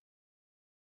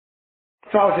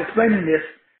 So I was explaining this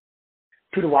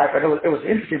to the wife, and it was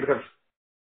interesting because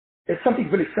it's something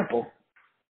really simple.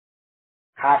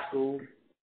 High school,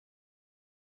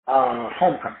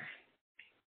 homecoming.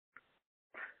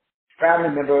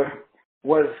 Family member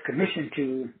was commissioned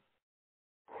to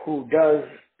who does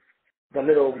the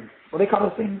little, what they call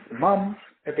those things? Mums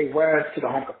that they wear to the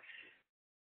homecoming.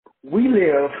 We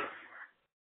live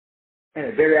in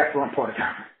a very affluent part of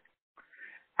town.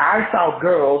 I saw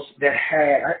girls that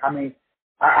had,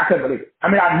 I couldn't believe it.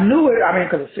 I knew it,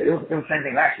 because it was the same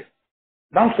thing last year.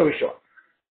 Long story short,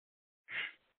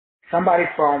 somebody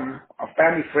from a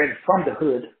family friend from the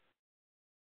hood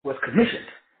was commissioned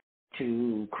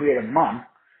to create a mom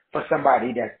for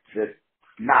somebody that's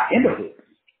not in the hood.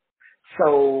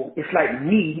 So it's like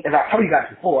me, as I told you guys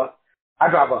before, I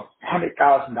drive a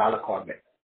 $100,000 Corvette.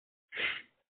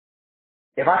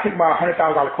 If I take my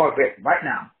 $100,000 Corvette right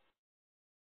now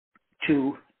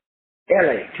to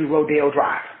LA, to Rodeo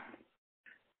Drive,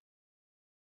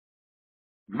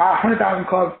 my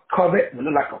 $100,000 Corvette will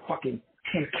look like a fucking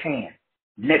tin can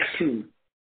next to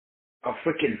a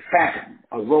freaking Phantom,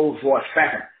 a Rolls Royce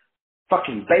Phantom,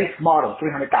 fucking base model,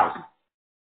 $300,000.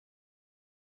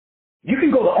 You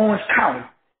can go to Orange County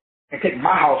and take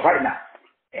my house right now,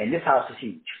 and this house is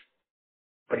huge.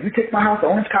 But if you take my house to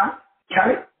Orange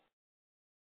County,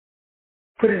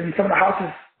 put it in some of the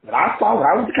houses that I saw when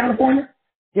I went to California,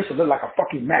 this would look like a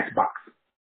fucking matchbox.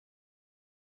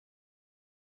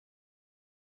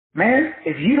 Man,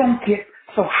 if you don't get,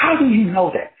 so how do you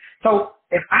know that? So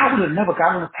if I would have never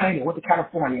got on a plane and went to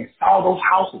California and saw those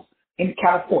houses in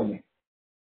California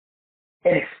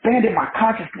and expanded my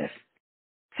consciousness,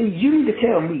 see, you need to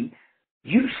tell me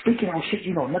you speaking on shit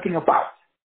you know nothing about.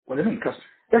 What do you mean? Because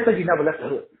that's because you never left the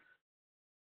hood.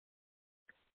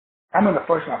 I remember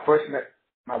when I first met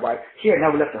my wife, she had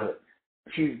never left the hood.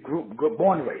 She grew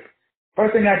born and raised.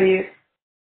 First thing I did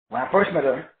when I first met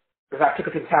her was I took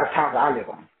her to the side of town that I live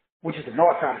on, which is the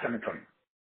north side of San Antonio.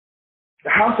 The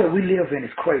house that we live in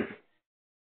is crazy.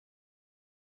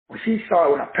 When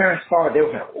our parents saw it, they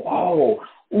were like, whoa,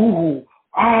 ooh,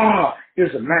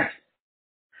 here's a mansion.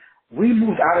 We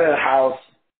moved out of the house,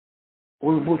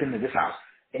 we moved into this house,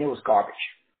 and it was garbage.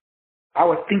 I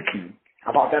was thinking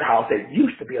about that house that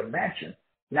used to be a mansion,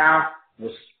 now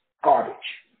was garbage.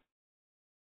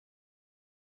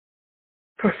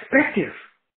 Perspective,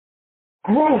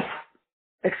 growth,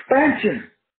 expansion,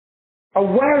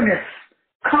 awareness,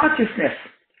 consciousness.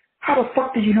 How the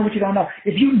fuck do you know what you don't know?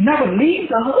 If you never leave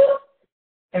the hood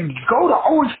and go to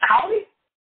Orange County,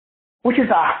 which is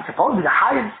supposedly the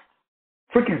highest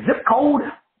freaking zip code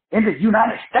in the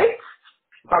United States.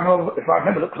 If I remember, because I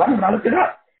remember when I looked it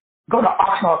up. Go to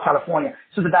Oxnard, California,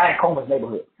 Sister Diane Coleman's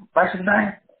neighborhood. Right, Sister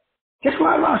Diane? Just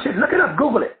right around shit. Look it up.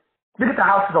 Google it. Look at the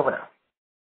houses over there.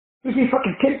 You see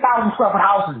fucking 10,000 square foot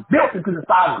houses built into the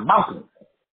side of the mountains.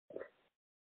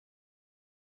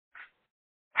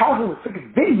 Houses with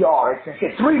freaking vineyards and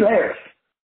shit, 3 layers.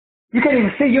 You can't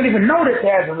even see, you don't even know that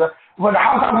well, the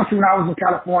house I went to when I was in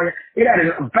California, it had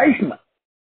a basement.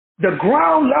 The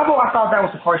ground level, I thought that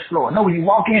was the first floor. No, when you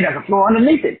walk in, there's a floor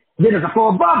underneath it. Then there's a floor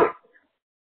above it.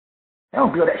 They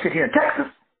don't build that shit here in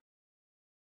Texas.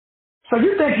 So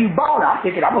you think you balling. I'm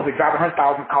thinking I'm going to be driving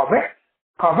 100,000 Corvette.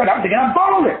 I'm thinking I'm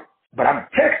balling. But I'm in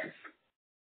Texas.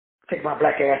 Take my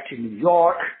black ass to New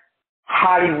York,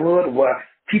 Hollywood, where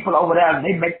people over there,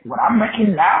 they make what I'm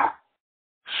making now.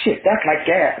 Shit, that's like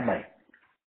gas money.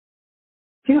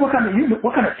 See, what kind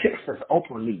of tips does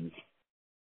Oprah leave?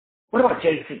 What about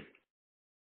Jay-Z?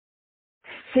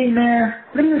 See, man,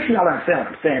 let me make sure y'all understand what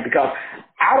I'm saying, because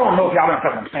I don't know if y'all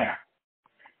understand what I'm saying.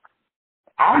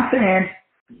 I'm saying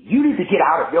you need to get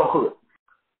out of your hood.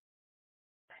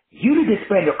 You need to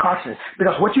expand your consciousness,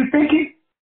 because what you're thinking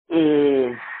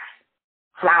is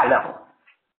fly level,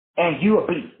 and you're a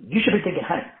bee. You should be thinking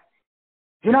honey.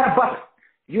 You're not a bucket.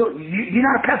 You're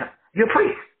not a peasant. You're a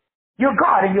priest. You're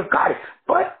God, and you're goddess.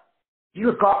 But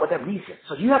you're God with amnesia,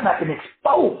 so you have not been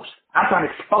exposed. I'm trying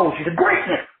to expose you to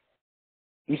greatness.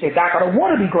 You say, Doc, I don't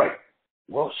want to be great.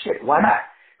 Well, shit, why not?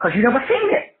 Because you never seen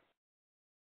it.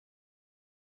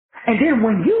 And then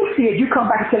when you see it, you come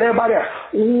back and tell everybody else,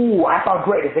 ooh, I thought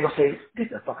greatness. They're going to say, get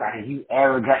the fuck out of here, you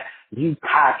arrogant, you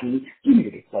cocky, you need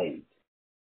to get saved.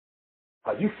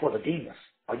 Are you full of demons?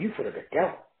 Are you full of the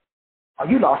devil? Are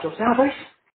you lost your salvation?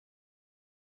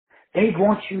 They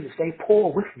want you to stay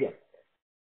poor with them.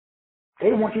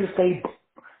 They want you to stay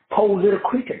poor little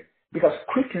Christian, because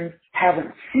Christians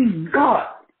haven't seen God.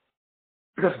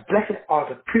 Because blessed are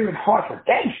the pure in heart, for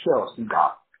they shall see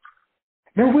God.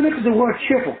 Then we look at the word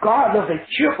cheerful. God loves a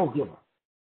cheerful giver.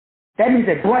 That means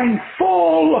a brain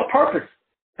full of purpose.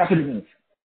 That's what it means.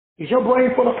 Is your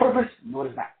brain full of purpose? No,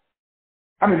 it's not.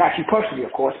 I mean, not you personally,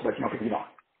 of course, but people don't.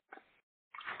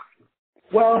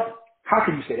 Well, how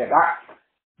can you say that?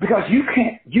 Because you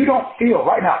don't feel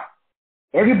right now,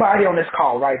 everybody on this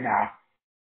call right now,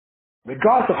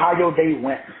 regardless of how your day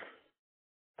went,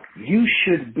 you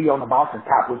should be on the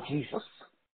mountaintop with Jesus,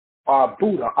 or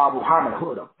Buddha, or Muhammad,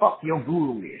 who the fuck your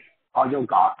guru is, or your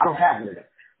God. I don't have one of them.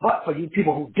 But for you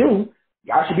people who do,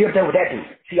 y'all should be up there with that dude.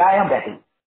 See, I am that dude.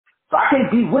 So I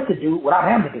can't be with the dude without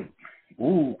him to do.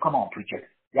 Ooh, come on, preacher.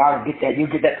 Y'all get that. You'll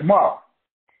get that tomorrow.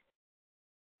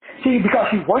 See,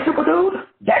 because you worship a dude,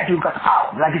 that dude got the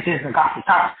power. Like it says in the Gospel of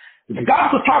Thomas. The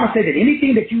Gospel of Thomas says that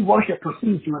anything that you worship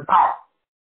precedes you in power.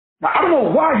 Now, I don't know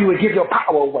why you would give your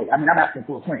power away. I mean, I'm asking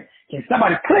for a friend. Can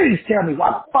somebody please tell me why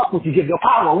the fuck would you give your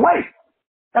power away?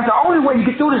 That's the only way you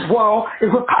get through this world is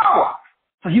with power.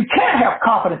 So you can't have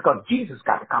confidence because Jesus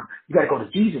got the confidence. You got to go to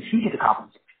Jesus. He get the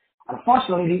confidence.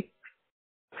 Unfortunately,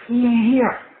 he ain't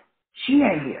here. She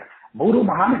ain't here. Buddha,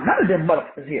 Muhammad, none of them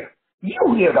motherfuckers here.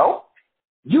 You here, though.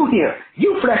 You here.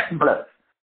 You flesh and blood.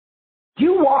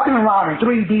 You walking around in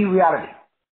 3D reality.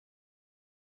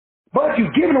 But you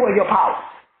giving away your power.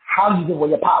 How do you give away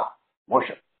your power?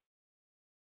 Worship.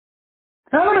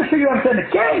 Now let me see you understand the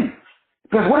game.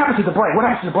 Because what happens to the brain? What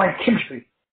happens to the brain chemistry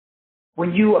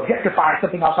when you objectify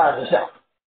something outside of yourself?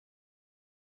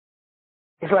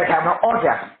 It's like having an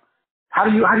orgasm. How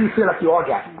do you feel after you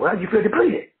orgasm? Well, you feel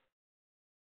depleted.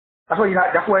 That's why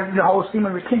the whole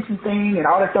semen retention thing and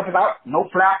all that stuff is out. No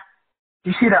flap.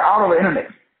 You see that all over the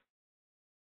internet.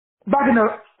 Back in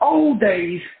the old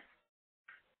days,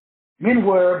 men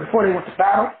were, before they went to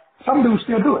battle, some dudes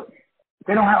still do it.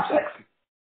 They don't have sex.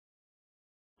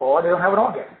 Or they don't have an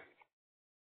orgasm.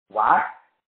 Why?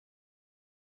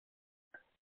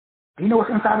 Do you know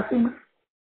what's inside the semen?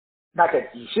 Not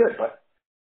that you should, but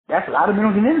that's a lot of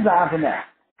minerals and enzymes in there.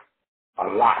 A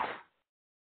lot.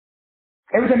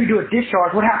 Every time you do a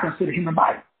discharge, what happens to the human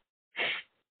body?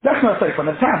 That's not safe for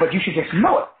another time, but you should just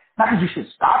know it. Not that you should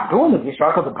stop doing the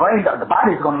discharge, because the brain, the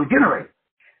body is going to regenerate.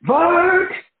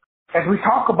 But as we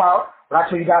talk about, what I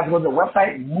told you guys was the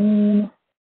website,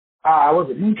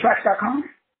 moontracks.com.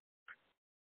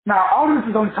 Now, all of this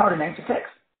is only taught in ancient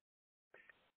text.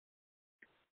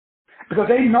 Because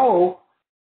they know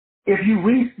if you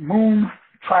read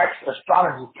Moontracks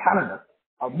Astrology Calendar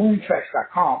or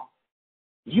moontracks.com,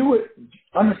 you would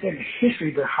understand the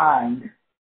history behind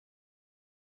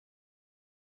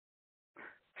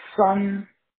sun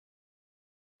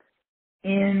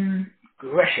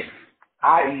ingression.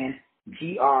 INGRESSION.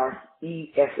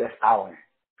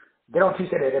 They don't teach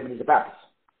that at Ebenezer Baptist.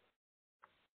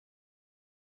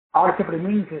 All it simply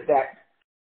means is that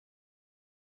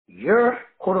your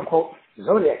quote unquote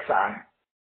zodiac sign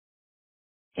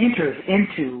enters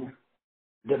into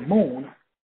the moon,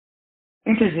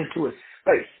 enters into a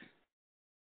space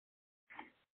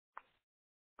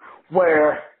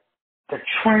where the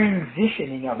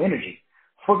transitioning of energy,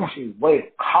 frequency,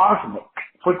 wave, cosmic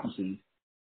frequencies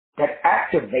that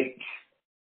activates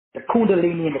the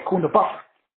Kundalini and the Kunda buffer,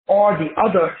 or the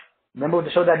other, remember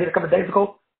the show that I did a couple of days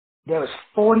ago? There was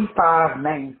 45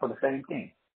 names for the same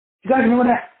thing. You guys remember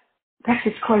that? That's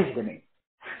just crazy to me.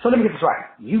 So let me get this right.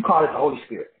 You call it the Holy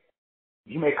Spirit.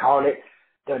 You may call it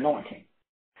the anointing.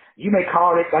 You may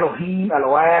call it Elohim,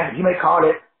 Elohim. You may call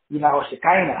it,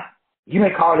 Shekinah. You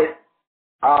may call it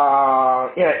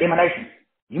emanation.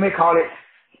 You may call it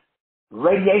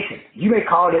radiation. You may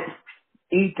call it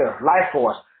ether, life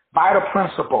force, vital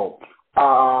principle,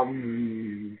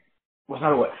 what's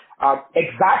another word?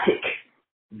 Exotic,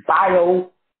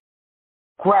 biogravity,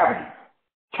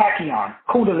 tachyon,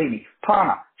 kundalini,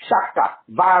 prana, shakta,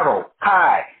 viral,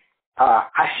 kai,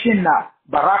 hashina,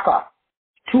 baraka,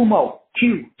 tumo,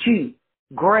 q, chi,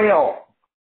 grail,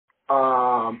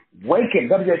 waken,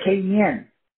 WKN.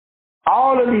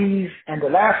 All of these, and the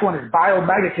last one is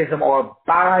biomagnetism or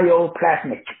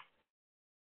bioplasmic.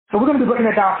 So we're going to be breaking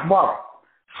that down tomorrow.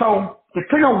 So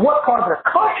depending on what part of the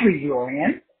country you're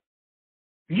in,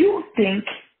 you think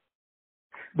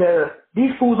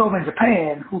these fools over in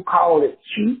Japan who call it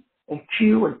chi and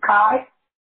q and kai,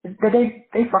 that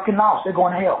they fucking lost. They're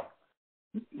going to hell.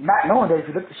 Not knowing that if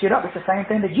you look the shit up, it's the same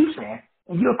thing that you saying,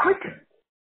 and you're a Christian.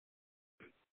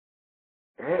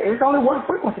 It's only one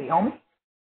frequency, homie.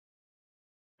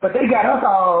 But they got us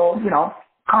all,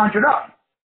 conjured up.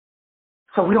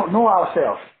 So we don't know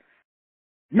ourselves.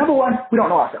 Number one, we don't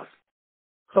know ourselves.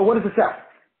 So what is the self?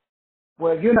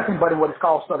 Well, you're nothing but what is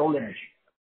called subtle energy.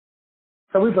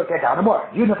 So we break that down tomorrow.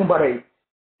 You're nothing but a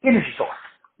energy source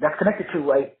that's connected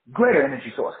to a greater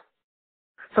energy source.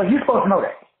 So you're supposed to know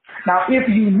that. Now, if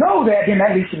you know that, then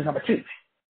that leads you to number two.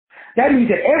 That means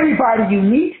that everybody you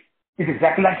meet is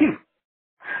exactly like you.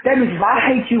 That means if I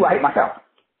hate you, I hate myself.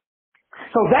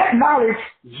 So that knowledge,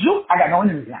 I got no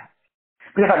enemies now.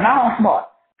 Because now I'm smart.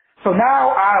 So now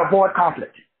I avoid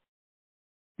conflict.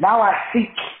 Now I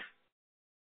seek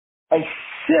a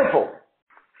civil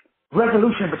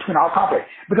resolution between our conflict.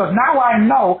 Because now I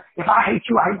know if I hate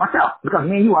you, I hate myself. Because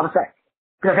me and you are the same.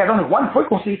 Because there's only one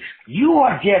frequency. You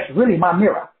are just really my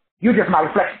mirror. You're just my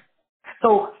reflection.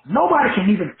 So nobody can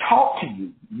even talk to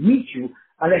you, meet you,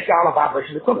 unless y'all are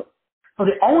vibration equivalent. So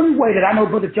the only way that I know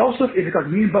Brother Joseph is because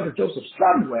me and Brother Joseph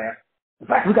somewhere, in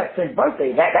fact, we got the same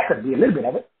birthday, that could be a little bit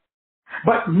of it.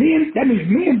 But that means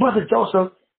me and Brother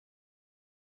Joseph,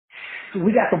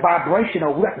 we got the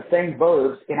vibrational, we got the same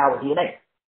verbs in our DNA.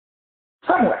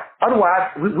 Somewhere.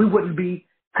 Otherwise, we wouldn't be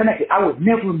connected. I would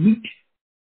never meet.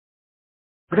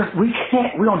 Because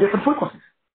we're on different frequencies.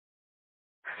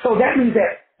 So that means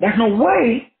that there's no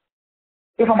way,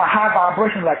 if I'm a high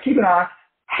vibration like keeping on,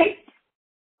 hate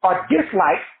or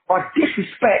dislike or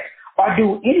disrespect or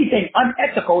do anything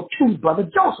unethical to Brother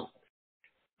Joseph.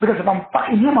 Because if I'm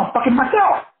fucking him, I'm fucking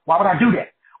myself. Why would I do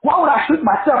that? Why would I shoot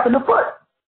myself in the foot?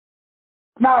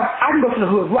 Now, I can go to the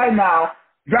hood right now,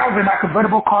 driving my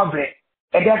convertible Corvette,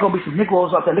 and there's going to be some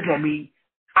Negroes up there looking at me,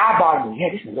 eyeballing me.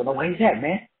 Yeah, this nigga don't know where he's at,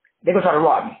 man. They're going to try to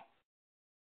rob me.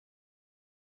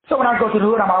 So when I go to the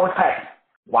hood, I'm always packing.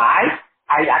 Why?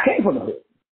 I came from the hood.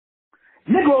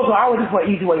 Negroes are always just for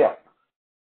an easy way up.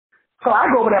 So I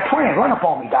go over there praying, run up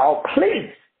on me, dog.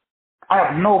 Please. I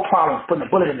have no problem putting a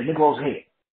bullet in the Negro's head.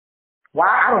 Why?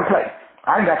 I don't play.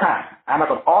 I ain't got time. I'm not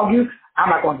going to argue. I'm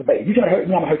not going to debate. You try to hurt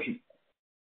me, I'm going to hurt you.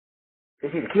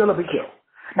 It's either kill or be killed.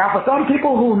 Now, for some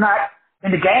people who are not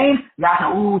in the game, y'all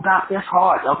say, ooh, Doc, that's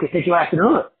hard. Okay, take your ass to the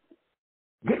hood.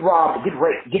 Get robbed, get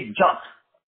raped, get jumped.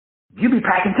 You be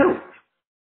packing too.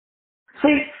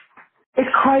 See, it's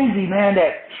crazy, man,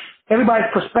 that everybody's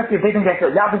perspective, they think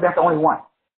y'all think that's the only one.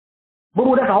 But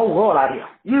that's the whole world out here.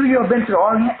 You ever been to the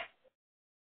Orient?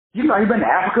 You've been to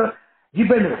Africa? You've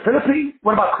been to the Philippines?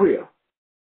 What about Korea?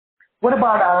 What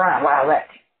about Iran? Why Iraq?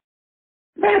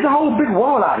 Man, it's a whole big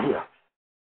world out here.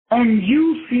 And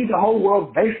you see the whole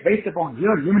world based upon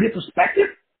your limited perspective?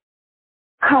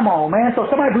 Come on, man. So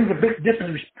somebody brings a big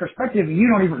different perspective and you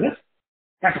don't even listen.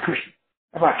 That's a Christian.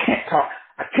 That's why I can't talk.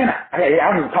 I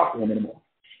don't even talk to them anymore.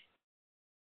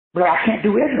 But I can't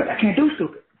do ignorant. I can't do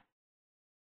stupid.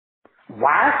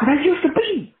 Why? Because that used to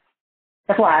be.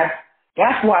 That's why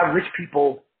rich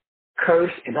people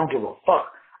curse and don't give a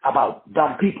fuck about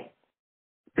dumb people.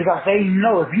 Because they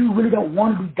know if you really don't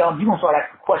want to be dumb, you're going to start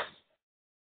asking questions.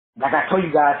 Like I told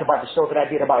you guys about the show that I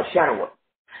did about shadow work.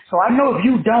 So I know if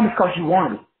you dumb, it's because you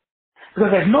want to be.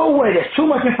 Because there's no way, there's too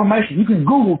much information. You can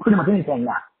Google pretty much anything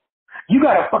now. You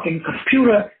got a fucking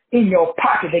computer in your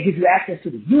pocket that gives you access to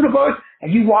the universe,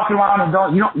 and you walk around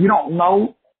and you don't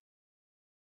know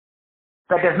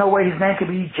that there's no way his name could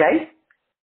be Jay.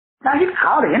 Now you can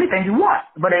call it anything you want,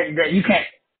 but you can't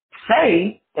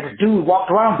say that a dude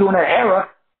walked around during that era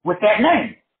with that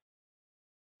name,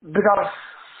 because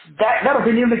that level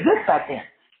didn't even exist back then.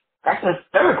 That's a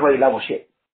third grade level shit.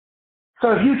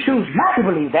 So if you choose not to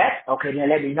believe that, okay, then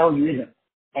let me know you isn't.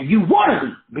 And you want to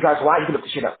be, because why? You can look the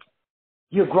shit up.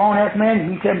 You're a grown-ass man,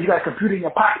 and you tell me you got a computer in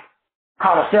your pocket,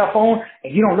 call a cell phone,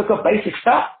 and you don't look up basic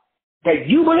stuff that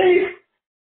you believe,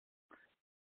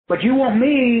 but you want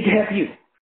me to help you.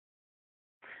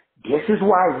 This is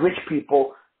why rich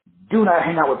people do not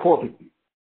hang out with poor people.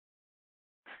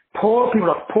 Poor people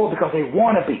are poor because they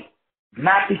want to be,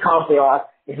 not because they are.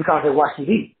 It's because they watch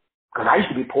TV. Because I used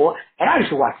to be poor, and I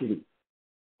used to watch TV.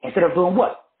 Instead of doing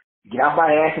what? Get out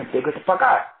my ass and figure it the fuck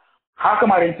out. How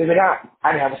come I didn't figure it out?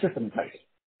 I didn't have a system in place.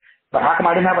 But how come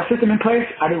I didn't have a system in place?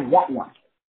 I didn't want one.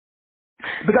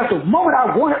 Because the moment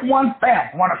I wanted one,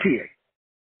 bam, one appeared.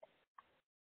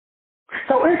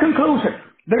 So in conclusion,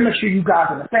 let me make sure you guys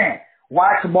understand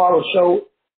why tomorrow's show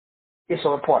is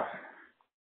so important.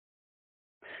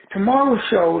 Tomorrow's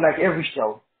show, like every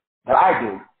show that I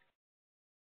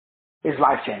do, is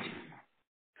life-changing.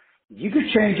 You can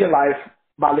change your life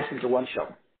by listening to one show.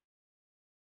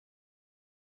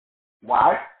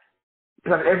 Why?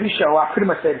 Because every show, I pretty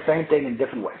much say the same thing in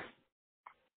different ways.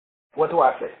 What do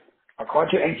I say?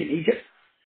 According to ancient Egypt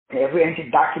and every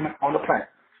ancient document on the planet,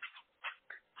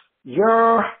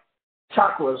 your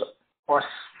chakras are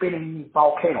spinning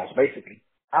volcanoes, basically.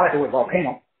 I like the word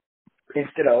volcano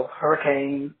instead of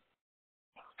hurricane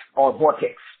or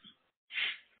vortex.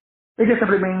 It just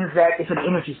simply means that it's an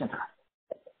energy center.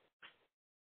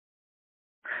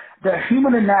 The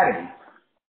human anatomy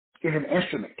is an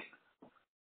instrument.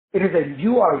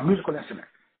 You are a musical instrument.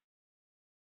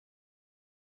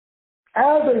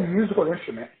 As a musical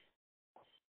instrument,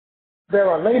 there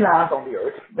are ley lines on the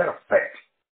earth that affect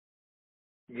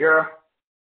your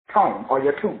tone or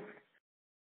your tune.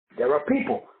 There are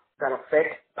people that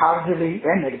affect positively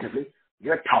and negatively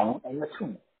your tone and your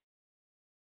tune.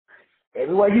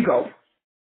 Everywhere you go,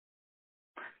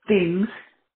 things,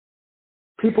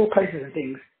 people, places, and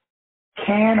things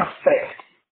can affect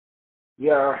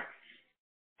your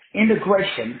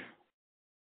integration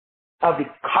of the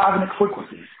cosmic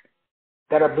frequencies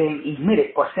that are being emitted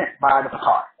or sent by the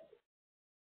Picard,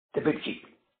 the Big G.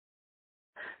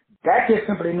 That just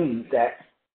simply means that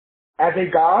as a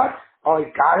god or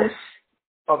a goddess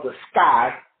of the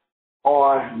sky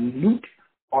or newt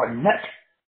or nut,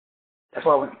 that's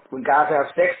why when guys have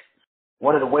sex,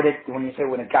 one of the way that when you say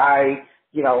when a guy,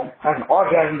 has an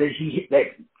orgasm, that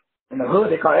in the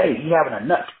hood they call it, hey, he having a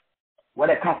nut. Where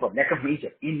that come from? That comes from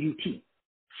Egypt, N-U-T.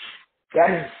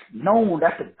 That is known,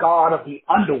 that's the god of the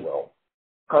underworld.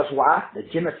 Because why? The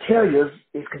genitalia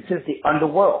is considered the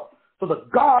underworld. So the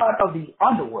god of the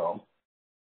underworld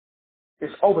is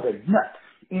over the nut,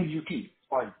 N-U-T,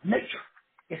 or nature.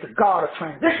 It's the god of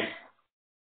transition.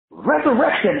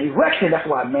 Resurrection, erection, that's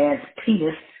why man's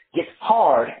penis gets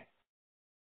hard.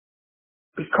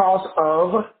 Because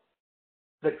of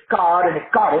the god and the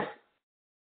goddess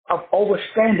of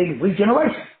overstanding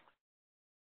regeneration.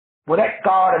 Well, that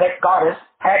god or that goddess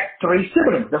had 3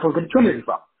 siblings. That's where we get the Trinity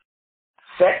from.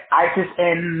 Set, Isis,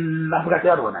 and I forgot the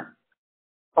other one now.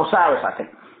 Osiris, I think.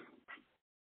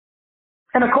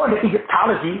 And according to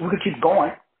Egyptology, we could keep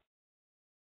going.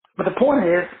 But the point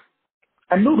is,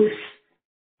 Anubis,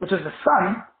 which is the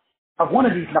son of one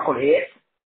of these knuckleheads,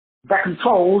 that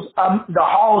controls the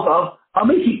halls of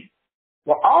Amiti.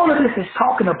 Well, all of this is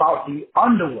talking about the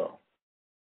underworld.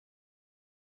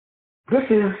 This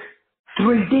is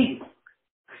 3D.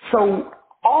 So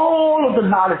all of the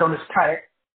knowledge on this planet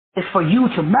is for you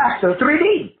to master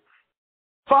 3D.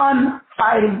 Fun,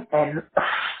 fighting, and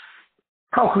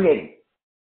co-creating.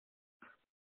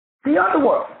 The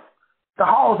underworld, the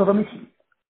halls of Amiti.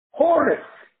 Horus.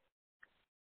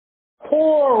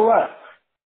 Horus.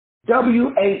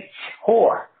 W-H.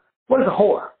 Whore. What is a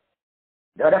whore?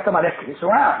 That's somebody that gets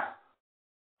around.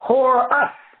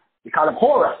 Horus. We call him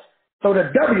Horus. So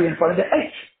the W in front of the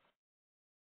H.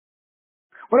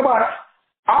 What about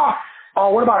Os?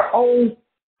 Or what about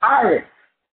O-Iris?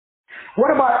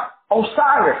 What about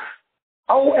Osiris?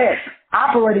 O-S,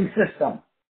 operating system.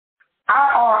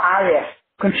 I-R-I-S,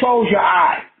 controls your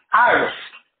eye. Iris.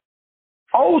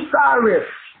 Osiris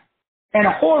and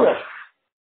Horus,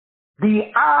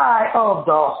 the eye of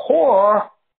the whore,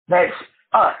 that's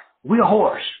us. We're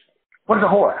whores. What is a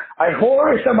whore? A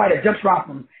whore is somebody that jumps around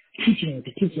from teaching,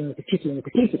 the teaching, the teaching, the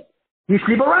teaching. You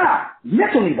sleep around.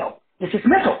 Mentally, though. It's just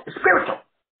mental. It's spiritual.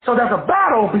 So there's a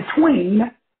battle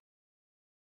between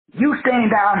you staying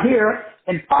down here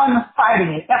in fun,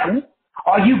 fighting, and effing,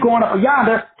 or you going up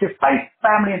yonder to face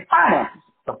family and finances.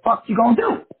 The fuck you gonna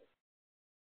do?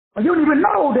 Well, you don't even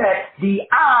know that the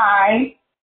eye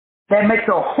that makes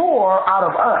a whore out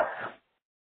of us.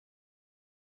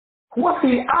 What's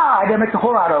the eye that makes a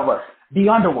whore out of us? The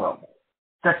underworld.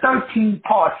 The 13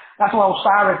 parts. That's why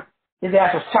Osiris, his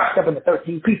ass was chopped up into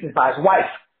 13 pieces by his wife,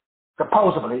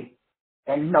 supposedly.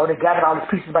 And, you know, they gathered all these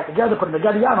pieces back together, put them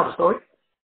together. Y'all know the story.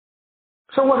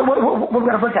 So what we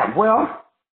got to break down? Well,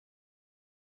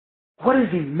 what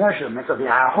is the measurement of the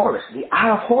eye of Horus? The eye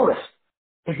of Horus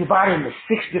is divided into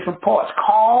 6 different parts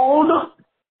called,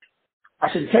 I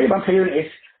shouldn't tell you, but I'm telling you,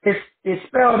 it's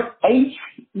spelled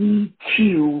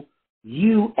Hequat.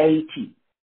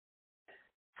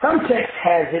 Some text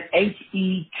has it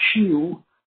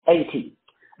Heqat.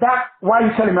 That, why are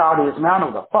you telling me all this, man? I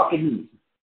don't know what the fuck it means.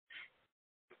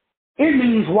 It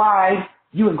means why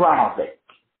you in Groundhog Day.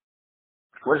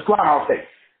 What is Groundhog Day?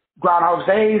 Groundhog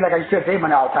Day, like I said, they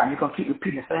all the time. You're going to keep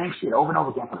repeating the same shit over and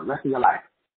over again for the rest of your life.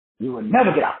 You will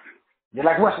never get out. You're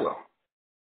like Westworld.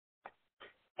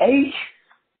 Hequat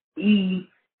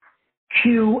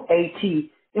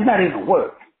is not even a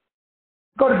word.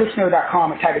 Go to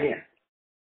dictionary.com and type it in.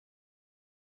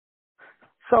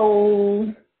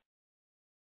 So,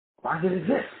 why does it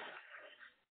exist?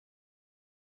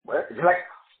 Well, it's like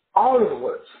all of the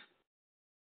words.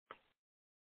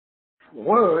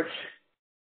 Words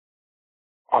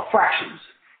are fractions.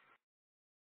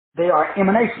 They are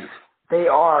emanations. They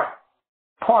are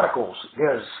particles.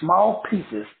 They're small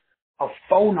pieces of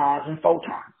phonons and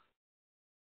photons.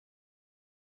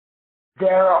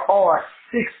 There are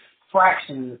 6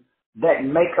 fractions that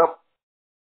make up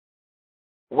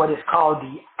what is called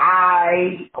the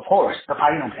eye of Horus, the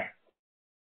pineal gland.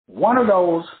 One of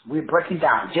those we're breaking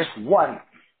down, just one.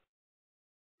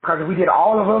 Because if we did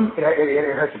all of them, it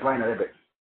hurts your brain a little bit.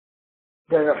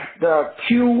 The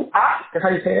Q, that's how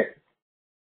you say it.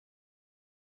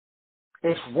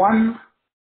 It's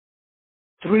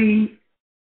 1320.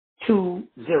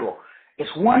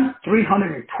 It's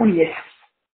 1/320th.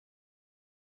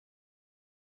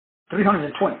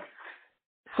 320.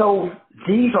 So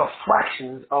these are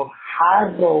fractions of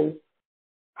hydroglyphics.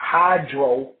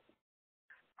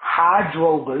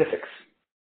 Hydroglyphics.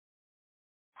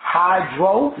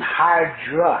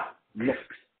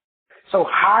 So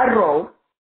hydro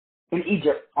in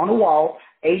Egypt on the wall,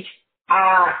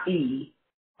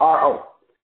 Hiero,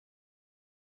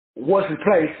 was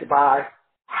replaced by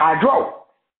hydro.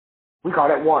 We call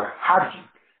that water, hydrogen,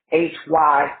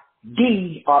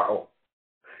 Hydro.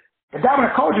 The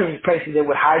dominant culture replaces it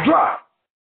with hydra,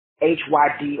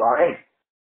 Hydra.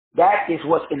 That is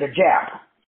what's in the jab,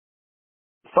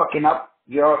 fucking up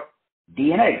your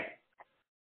DNA.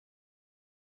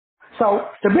 So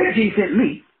the Big G sent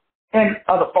me and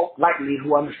other folk like me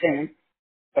who understand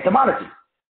etymology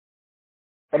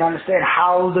and understand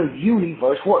how the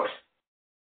universe works.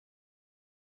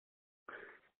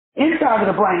 Inside of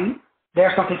the brain,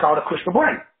 there's something called a crystal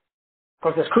brain.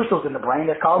 Because there's crystals in the brain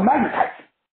that's called magnetites.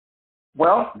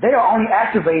 Well, they are only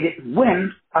activated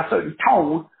when a certain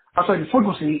tone, a certain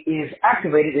frequency is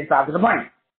activated inside of the brain.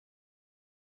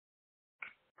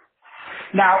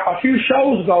 Now, a few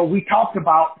shows ago, we talked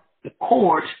about the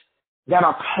chords that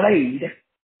are played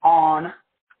on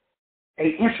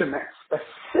an instrument.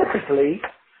 Specifically,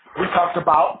 we talked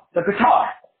about the guitar.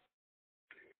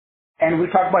 And we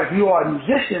talked about if you are a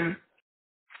musician,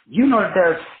 you know that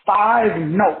there's 5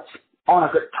 notes on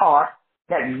a guitar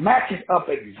that matches up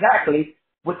exactly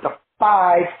with the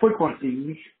 5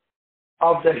 frequencies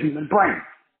of the human brain.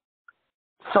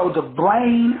 So the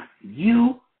brain,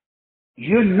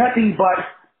 you're nothing but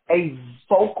a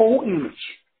vocal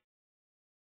image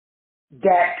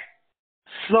that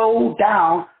slowed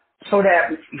down so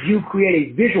that you create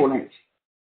a visual image.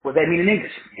 What does that mean in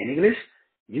English? In English,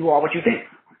 you are what you think.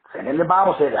 And then the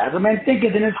Bible says, as a man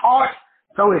thinketh in his heart,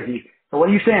 so is he. So what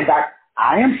are you saying, Doc?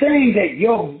 I am saying that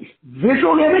your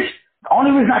visual image, the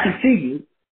only reason I can see you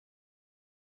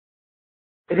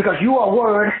is because you are a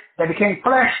word that became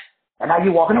flesh, and now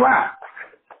you're walking around.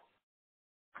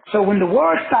 So when the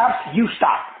word stops, you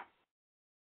stop.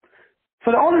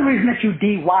 So the only reason that you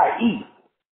DYE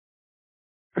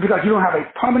is because you don't have a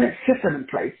permanent system in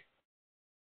place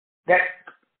that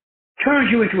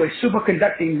turns you into a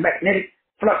superconducting magnetic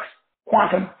flux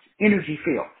quantum energy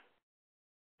field.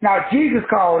 Now, Jesus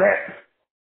called that,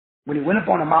 when he went up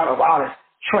on the Mount of Olives,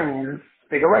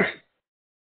 transfiguration.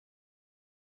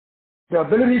 The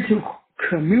ability to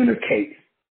communicate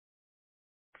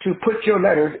to put your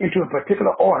letters into a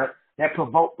particular order that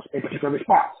provokes a particular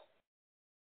response.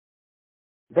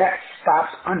 That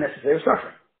stops unnecessary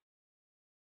suffering.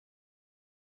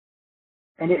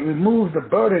 And it removes the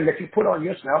burden that you put on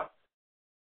yourself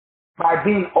by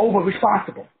being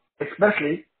over-responsible,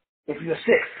 especially if you're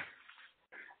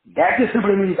sick. That just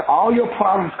simply means all your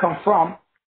problems come from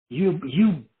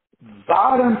you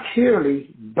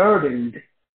voluntarily burdened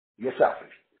yourself.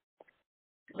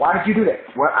 Why did you do that?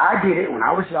 Well, I did it when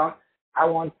I was young. I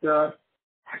wanted to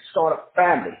start a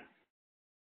family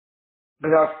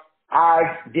because I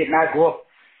did not grow up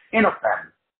in a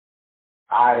family.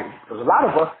 There was a lot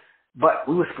of us, but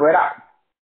we were spread out.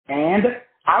 And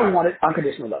I wanted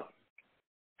unconditional love.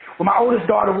 When my oldest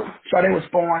daughter, Sade, was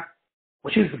born,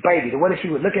 when she was a baby, the way that she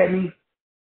would look at me,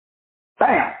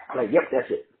 bam, I'm like, yep, that's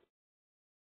it.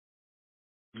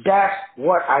 That's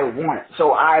what I wanted.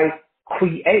 So I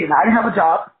created, I didn't have a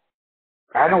job.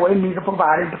 I had no way of means of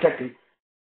providing and protecting,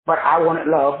 but I wanted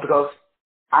love because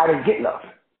I didn't get love.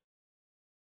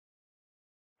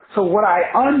 So what I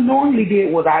unknowingly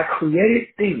did was I created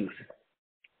things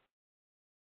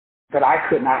that I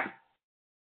could not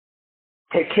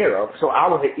take care of. So I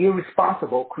was an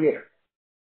irresponsible creator.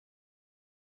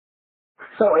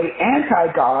 So an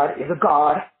anti-God is a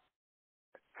God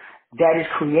that is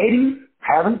creating,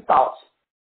 having thoughts,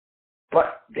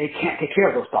 but they can't take care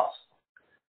of those thoughts.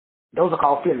 Those are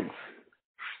called feelings.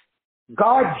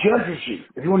 God judges you,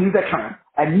 if you want to use that term.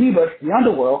 Amoebas, the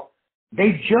underworld,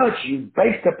 they judge you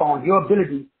based upon your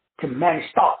ability to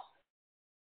manage thoughts.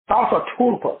 Thoughts are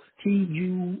tulpas,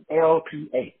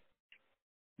 T-U-L-P-A.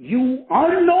 You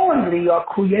unknowingly are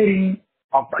creating,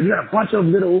 you got a bunch of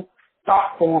little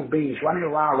thought form beings running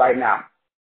around right now.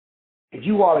 And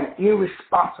you are an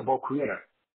irresponsible creator.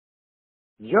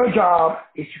 Your job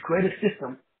is to create a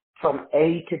system from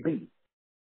A to B,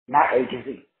 not A to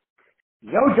Z.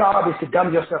 Your job is to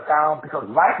dumb yourself down because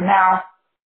right now,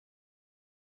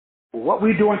 what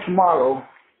we're doing tomorrow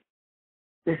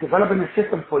is developing a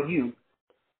system for you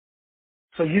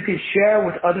so you can share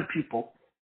with other people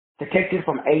to take this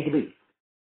from A to B.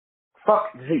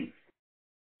 Fuck Z.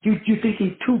 You're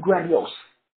thinking too grandiose.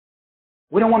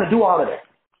 We don't want to do all of that.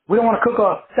 We don't want to cook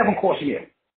a 7-course meal.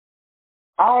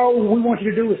 All we want you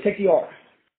to do is take the order.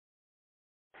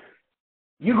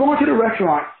 You go into the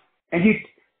restaurant and you,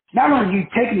 not only you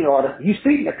taking the order, you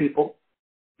speaking to people,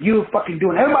 you fucking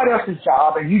doing everybody else's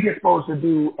job and you just supposed to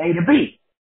do A to B.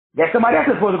 That somebody else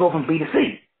is supposed to go from B to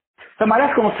C. Somebody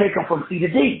else going to take them from C to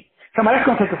D. Somebody else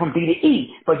going to take them from D to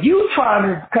E. But you trying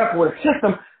to come up with a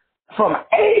system from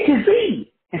A to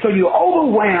Z. And so you're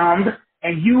overwhelmed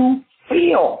and you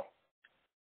feel.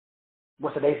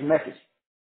 What's today's message?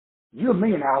 You're a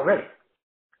millionaire already.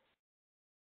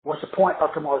 What's the point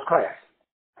of tomorrow's class?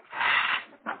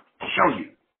 To show you.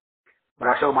 But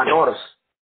I showed my daughters.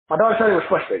 My daughter said he was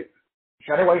frustrated.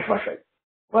 Shade, why are you frustrated?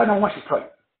 Well, no, once she's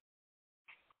pregnant.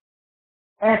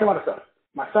 And some other stuff.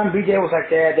 My son BJ was like,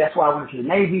 Dad, that's why I went to the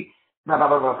Navy, blah, blah,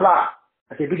 blah, blah, blah.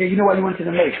 I said, BJ, you know why you went to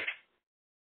the Navy?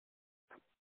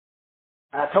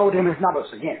 And I told him his numbers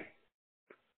again.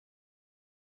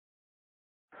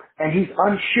 And he's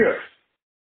unsure.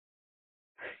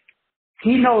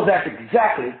 He knows that's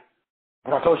exactly,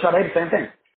 and I told Sade the same thing.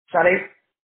 Sade,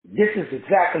 this is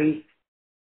exactly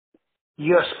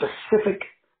your specific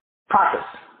purpose,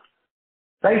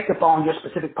 based upon your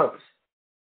specific purpose.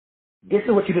 This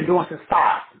is what you've been doing since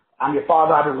 5. I'm your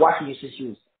father. I've been watching you since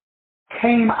you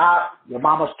came out your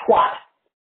mama's twat.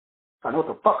 So I know what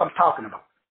the fuck I'm talking about.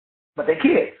 But they're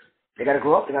kids. They got to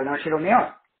grow up. They got to learn shit on their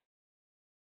own.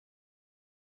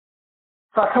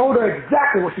 So I told her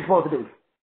exactly what she's supposed to do.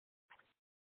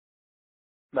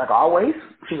 Like always,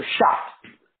 she was shocked.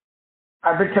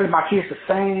 I've been telling my kids the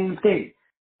same thing.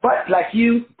 But like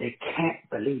you, they can't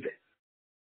believe it.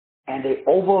 And they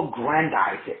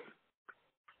over-grandize it.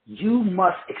 You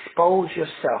must expose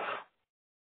yourself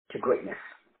to greatness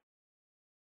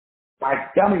by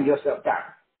dumbing yourself down.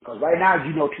 Because right now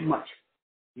you know too much.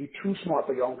 You're too smart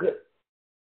for your own good.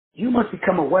 You must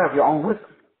become aware of your own wisdom.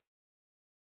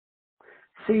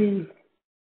 See,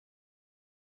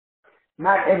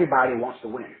 not everybody wants to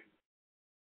win.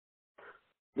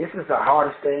 This is the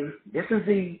hardest thing. This is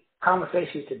the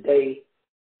conversation today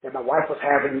that my wife was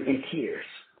having in tears.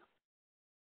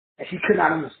 And she could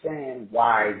not understand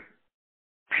why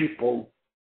people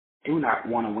do not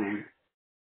want to win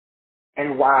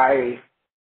and why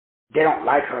they don't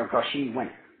like her because she's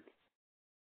winning.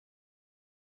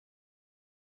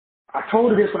 I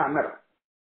told her this when I met her.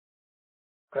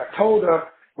 But I told her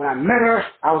when I met her,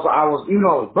 I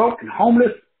was broke and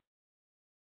homeless.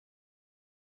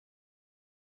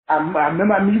 I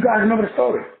remember, you guys remember the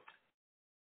story.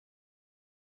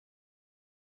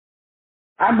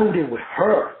 I moved in with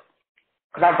her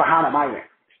because I was behind on my rent.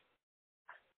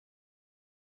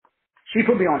 She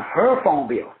put me on her phone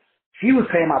bill. She was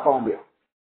paying my phone bill.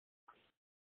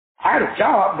 I had a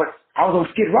job, but I was on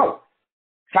Skid Row.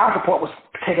 Child support was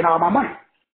taking all my money.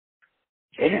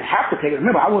 They didn't have to take it.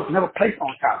 Remember, I was never placed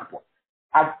on child support.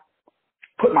 I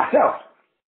put myself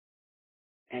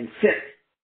and sit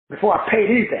before I paid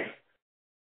anything.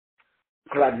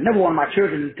 Because I never wanted my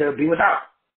children to be without.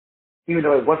 Even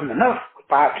though it wasn't enough,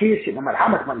 5 kids, no matter how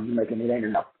much money you're making, it ain't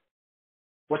enough.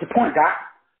 What's the point, Doc?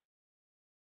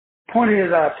 Point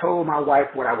is, I told my wife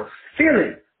what I was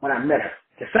feeling when I met her.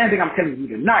 The same thing I'm telling you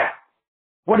tonight.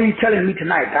 What are you telling me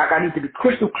tonight, Doc? I need to be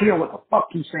crystal clear what the fuck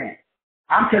you saying.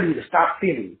 I'm telling you to stop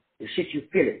feeling the shit you're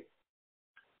feeling.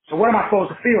 So what am I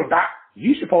supposed to feel, Doc?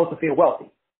 You're supposed to feel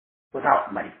wealthy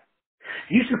without money.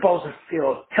 You're supposed to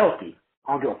feel healthy.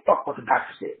 I don't give a fuck what the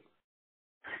doctor said.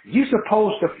 You're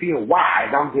supposed to feel wise.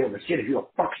 I don't give a shit if you're a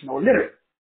functional literate.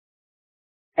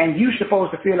 And you're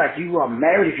supposed to feel like you are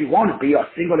married if you want to be or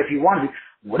single if you want to be.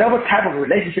 Whatever type of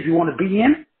relationship you want to be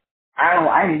in,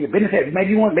 I ain't in your business.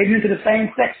 Maybe you're into the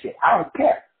same sex shit. I don't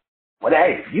care. Well,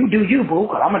 hey, you do you, boo,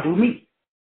 because I'm going to do me.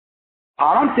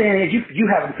 All I'm saying is you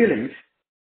having feelings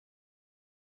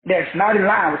that's not in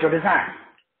line with your design.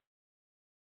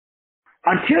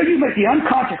 Until you make the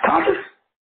unconscious conscious,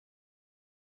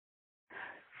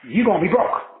 you're going to be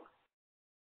broke.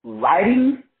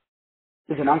 Writing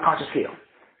is an unconscious skill.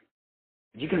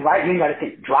 You can write, you ain't got to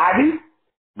think. Driving,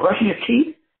 brushing your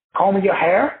teeth, combing your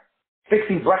hair,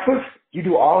 fixing breakfast, you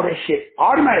do all that shit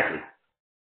automatically.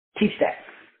 Teach that.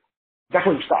 That's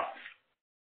where you start.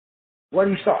 Where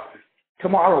do you start?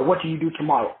 Tomorrow, what do you do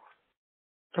tomorrow?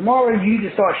 Tomorrow, you need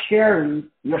to start sharing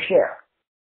your share.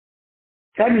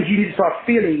 That means you need to start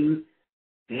feeling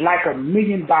like $1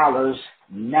 million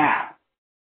now.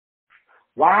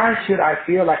 Why should I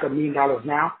feel like $1 million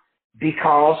now?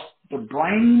 Because the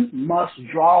brain must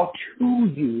draw to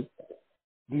you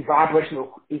the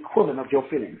vibrational equivalent of your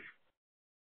feelings.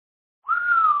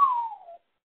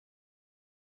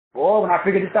 Boy, when I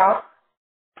figured this out,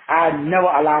 I never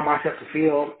allow myself to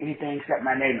feel anything except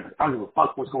my neighbor. I don't give a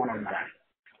fuck what's going on in my life.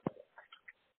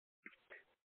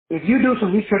 If you do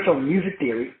some research on music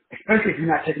theory, especially if you're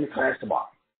not taking the class tomorrow,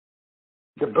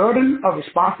 the burden of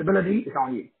responsibility is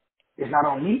on you. It's not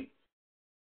on me.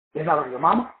 It's not on your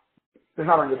mama. It's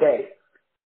not on your daddy.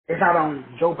 It's not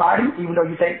on Joe Biden, even though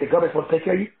you think the government's supposed to take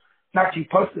care of you. Not you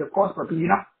personally, of course, but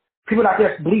people out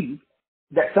there believe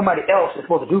that somebody else is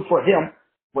supposed to do for them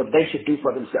what they should do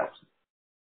for themselves.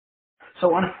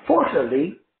 So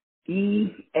unfortunately,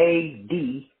 EADGB,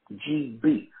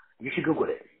 you should Google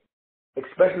it,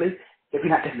 especially if you're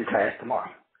not taking the class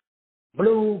tomorrow.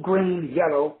 Blue, green,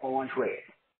 yellow, orange, red.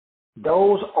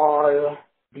 Those are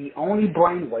the only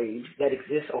brain waves that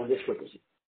exist on this frequency.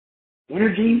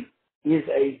 Energy is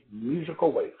a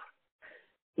musical wave.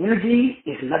 Energy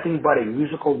is nothing but a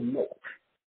musical note.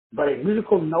 But a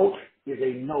musical note is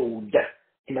a node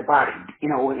in the body,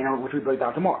 which we break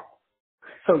down tomorrow.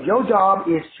 So your job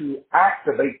is to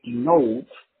activate the nodes,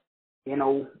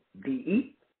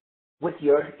 NODE, with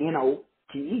your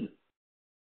NOTE.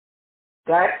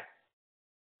 That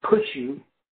puts you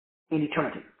in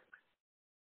eternity.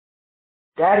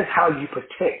 That is how you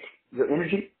protect your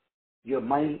energy, your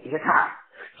money, and your time.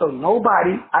 So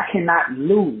I cannot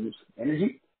lose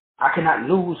energy, I cannot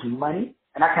lose money,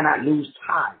 and I cannot lose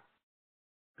time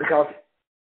because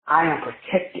I am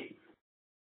protected.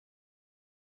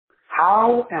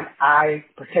 How am I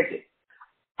protected?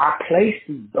 I place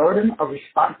the burden of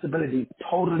responsibility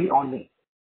totally on me.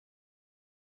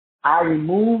 I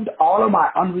removed all of my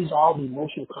unresolved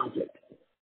emotional conflict.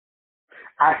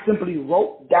 I simply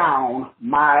wrote down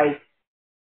my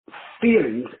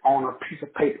feelings on a piece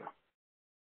of paper.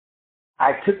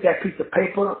 I took that piece of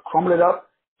paper, crumbled it up,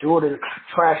 threw it in a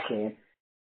trash can.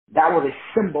 That was a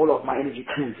symbol of my energy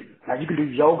cleansing. Now, you can do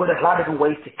yoga. There's a lot of different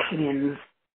ways to cleanse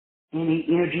any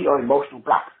energy or emotional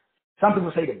blocks. Some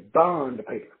people say to burn the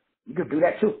paper. You could do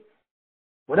that too.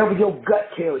 Whatever your gut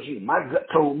tells you. My gut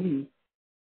told me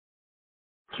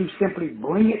to simply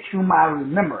bring it to my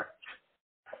remembrance.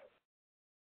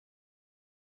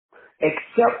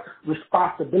 Accept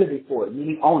responsibility for it,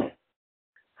 meaning own it.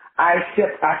 I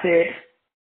said,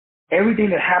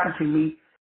 everything that happened to me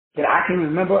that I can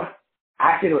remember,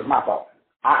 I said it was my fault.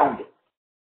 I owned it.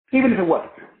 Even if it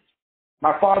wasn't.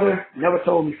 My father never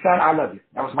told me, son, I love you.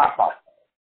 That was my fault.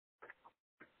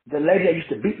 The lady that used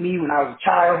to beat me when I was a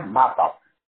child, my fault.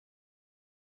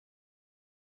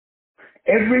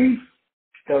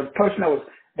 The person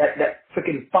that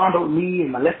freaking fondled me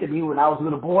and molested me when I was a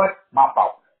little boy, my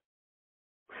fault.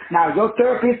 Now, your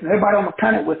therapist and everybody on the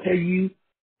planet will tell you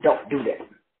Don't do that.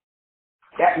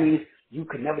 That means you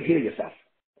can never heal yourself.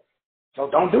 So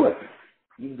don't do it.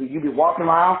 You be walking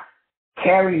around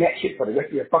carrying that shit for the rest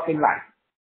of your fucking life.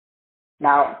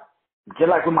 Now, just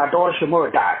like when my daughter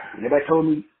Shamura died, everybody told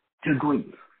me to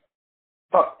grieve.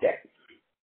 Fuck that.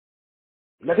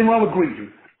 Nothing wrong with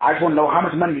grieving. I just want to know how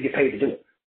much money you get paid to do it.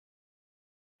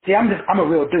 See, I'm a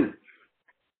real dude.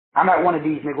 I'm not one of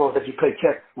these niggas that you play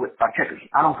chess with checkers.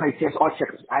 I don't play chess or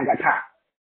checkers. I ain't got time.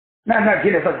 Now, I'm not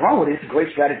getting nothing wrong with it. It's a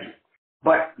great strategy.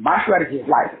 But my strategy is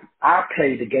life. I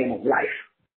play the game of life.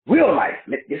 Real life.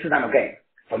 This is not a game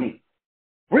for me.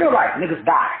 Real life. Niggas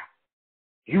die.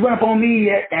 You run up on me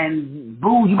and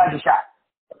boo, you might get shot.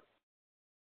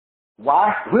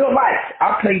 Why? Real life.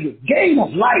 I play the game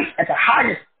of life at the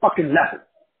highest fucking level.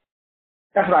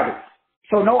 That's what I do.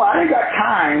 So no, I ain't got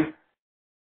time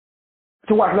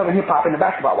to watch Love and Hip Hop and the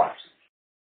Basketball Wives.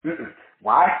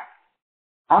 Why?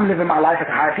 I'm living my life at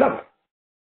the highest level.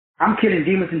 I'm killing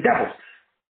demons and devils.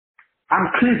 I'm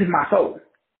cleansing my soul.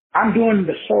 I'm doing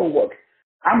the soul work.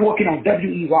 I'm working on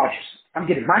W.E. Rogers. I'm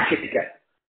getting my shit together.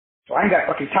 So I ain't got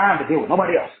fucking time to deal with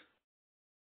nobody else.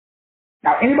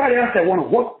 Now, anybody else that want to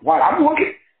work while I'm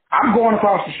working, I'm going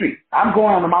across the street. I'm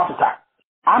going on the mountaintop.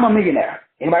 I'm a millionaire.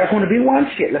 Anybody else want to be one?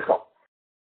 Shit, let's go.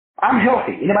 I'm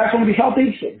healthy. Anybody else want to be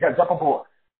healthy? Shit, just jump aboard.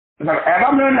 As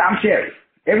I'm learning, I'm sharing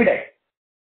every day.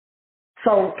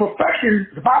 So perfection,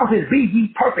 the Bible says, be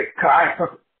ye perfect, because I am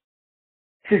perfect.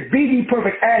 It says, be ye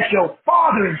perfect as your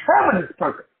Father in heaven is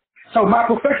perfect. So my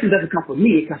perfection doesn't come from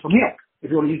me, it comes from him, if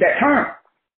you want to use that term.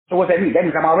 So what that mean? That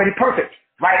means I'm already perfect,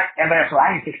 right? And so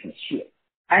I ain't fixing shit.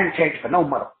 I ain't changing for no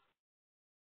mother.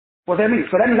 What that mean?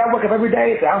 So that means I wake up every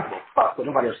day and say, I don't give a fuck what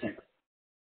nobody else thinks.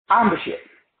 I'm the shit.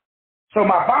 So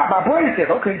my brain says,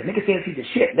 okay, the nigga says he's the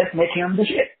shit. Let's make him the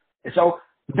shit. And so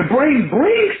the brain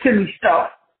brings to me stuff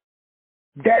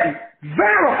that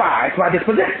verifies my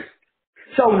disposition.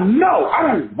 So no, I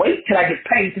don't wait till I get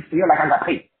paid to feel like I got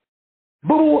paid.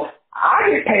 Boo,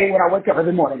 I get paid when I wake up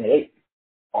every morning at 8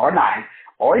 or 9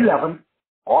 or 11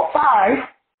 or 5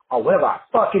 or whatever I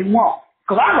fucking want.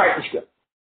 Because I write the script.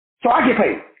 So I get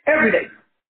paid every day.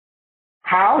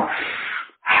 How?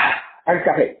 I just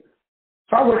got paid.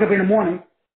 So I wake up in the morning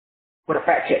with a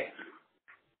fat check.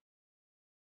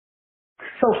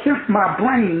 So since my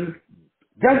brain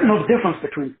doesn't know the difference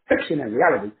between fiction and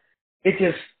reality, it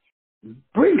just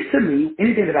brings to me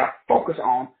anything that I focus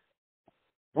on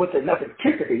with enough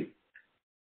intensity,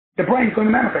 the brain's going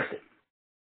to manifest it.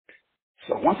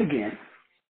 So once again,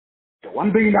 the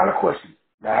 $1 billion question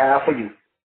that I have for you,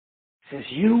 since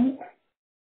you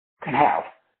can have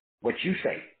what you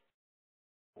say,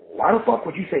 why the fuck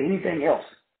would you say anything else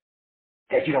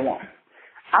that you don't want?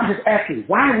 I'm just asking,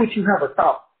 why would you have a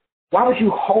thought? Why would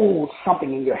you hold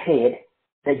something in your head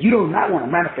that you do not want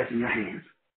to manifest in your hands?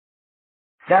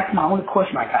 That's my only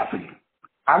question I got for you.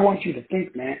 I want you to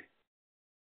think, man,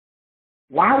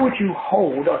 why would you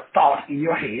hold a thought in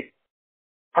your head?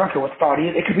 I don't care what the thought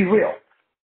is. It could be real.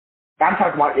 I'm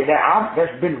talking about that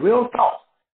there's been real thoughts,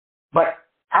 but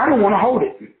I don't want to hold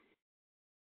it.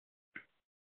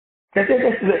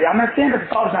 I'm not saying that the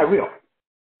thought is not real.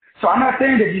 So I'm not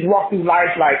saying that you walk through life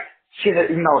like shit,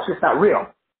 it's just not real.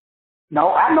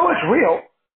 No, I know it's real,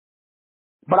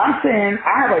 but I'm saying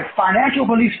I have a financial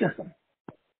belief system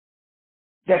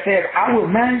that says I will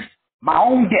manage my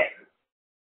own debt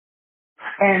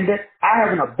and that I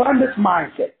have an abundance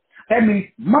mindset. That means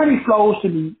money flows to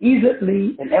me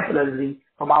easily and effortlessly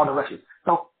from all directions.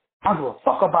 So I don't give a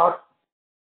fuck about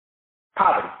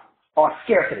poverty or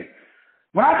scarcity.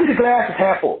 When I see the glass is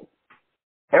half full,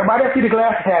 everybody else see the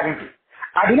glass is half empty.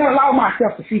 I do not allow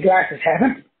myself to see glasses half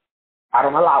empty. I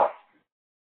don't allow it.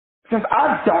 Since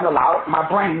I don't allow it, my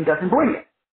brain doesn't bring it.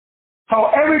 So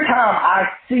every time I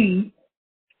see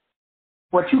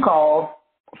what you call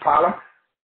a problem,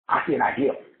 I see an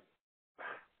ideal.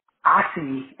 I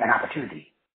see an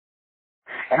opportunity.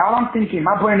 And all I'm thinking,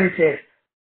 my brain says,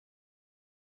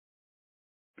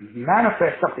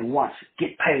 manifest something once,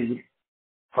 get paid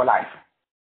for life.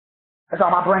 That's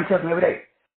all my brain tells me every day.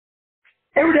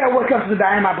 Every day I wake up to the day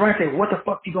and my brain says, what the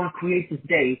fuck you gonna create this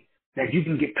day that you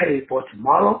can get paid for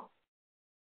tomorrow,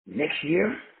 next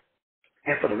year,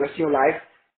 and for the rest of your life?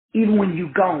 Even when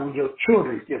you're gone, your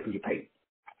children still can get paid.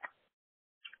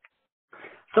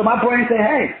 So my brain said,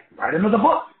 hey, write another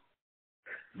book.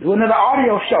 Do another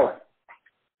audio show.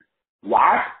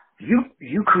 Why?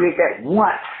 You create that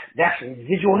once. That's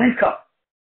residual income.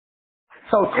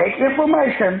 So take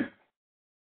information,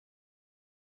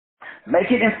 make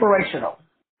it inspirational.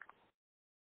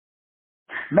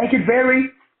 Make it very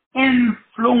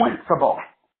influenceable.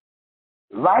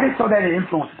 Write it so that it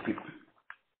influences people.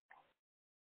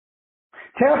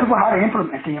 Tell people how to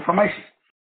implement the information.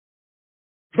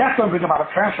 That's going to bring about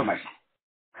a transformation.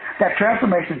 That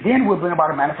transformation then will bring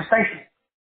about a manifestation.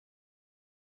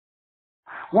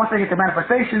 Once they get the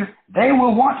manifestation, they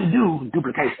will want to do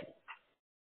duplication.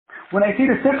 When they see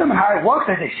the system and how it works,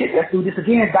 they say, shit, let's do this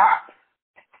again, Doc.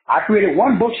 I created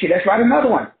one book, shit, let's write another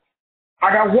one.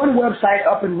 I got one website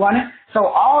up and running, so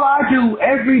all I do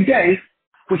every day,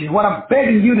 which is what I'm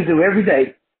begging you to do every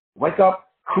day, wake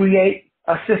up, create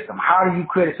a system. How do you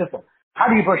create a system? How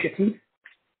do you brush your teeth?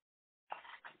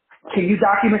 Can you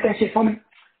document that shit for me?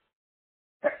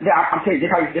 Yeah, I'm telling you,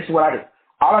 this is what I do.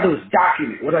 All I do is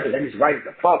document. What do I do? That means write it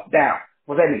the fuck down.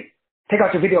 What does that mean? Take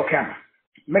out your video camera.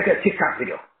 Make a TikTok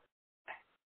video.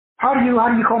 How do you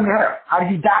comb your hair? How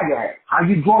do you dye your hair? How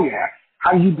do you grow your hair?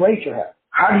 How do you braid your hair?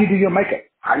 How do you do your makeup?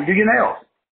 How do you do your nails?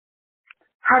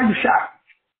 How do you shop?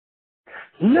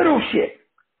 Little shit.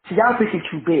 See, y'all thinking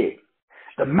too big.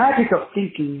 The magic of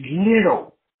thinking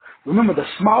little. Remember, the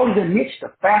smaller the niche,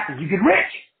 the faster you get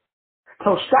rich.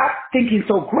 So stop thinking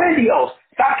so grandiose.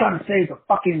 Stop trying to save the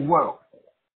fucking world.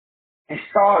 And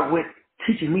start with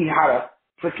teaching me how to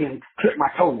freaking clip my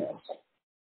toenails.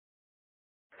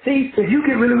 See, if you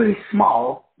get really, really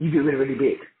small, you get really, really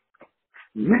big.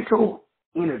 Mental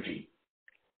energy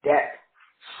that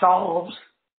solves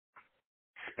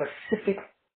specific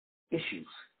issues.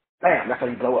 Bam, that's how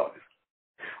you blow up.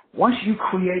 Once you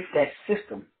create that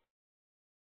system,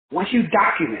 once you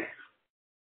document it,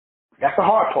 that's the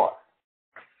hard part.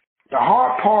 The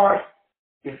hard part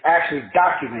is actually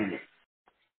documenting it.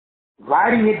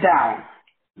 Writing it down.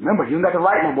 Remember, you don't got to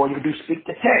write no more. You can do speak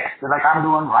to text, like I'm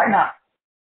doing right now.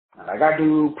 Like I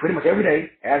do pretty much every day.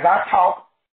 As I talk,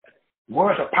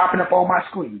 words are popping up on my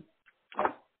screen.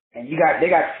 And they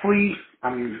got free, I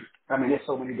mean, there's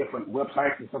so many different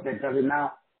websites and stuff that does it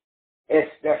now. There's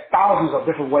thousands of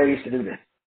different ways to do this.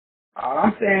 All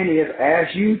I'm saying is,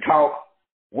 as you talk,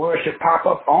 words should pop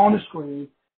up on the screen.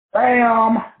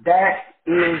 Bam! That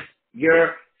is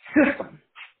your system.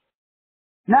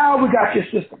 Now we got your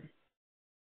system.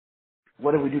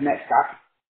 What do we do next, Doc?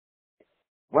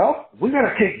 Well, we got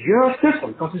to take your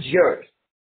system because it's yours.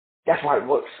 That's why it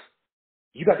works.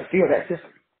 You got to feel that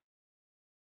system.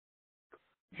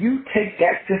 You take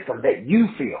that system that you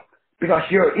feel because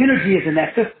your energy is in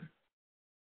that system.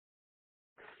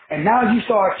 And now you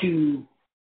start to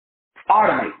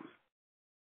automate.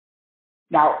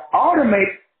 Now,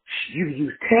 automate, you can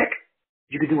use tech.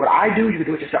 You can do what I do. You can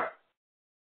do it yourself.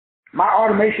 My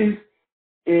automation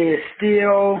is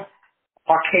still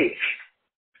archaic.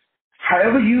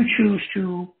 However you choose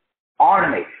to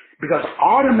automate, because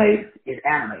automate is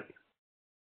animate.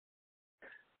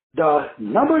 The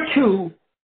number 2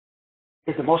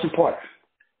 is the most important.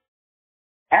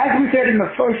 As we said in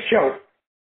the first show,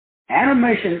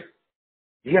 animation,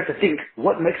 you have to think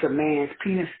what makes a man's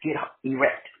penis get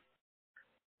erect.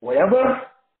 However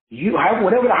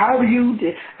you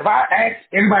did, if I ask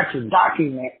everybody to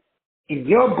document in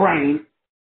your brain,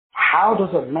 how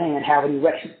does a man have an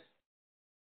erection?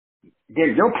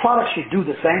 Then your product should do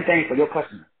the same thing for your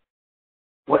customer.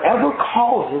 Whatever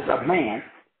causes a man,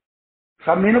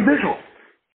 some men are visual,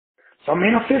 some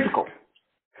men are physical,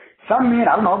 some men,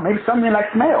 I don't know, maybe some men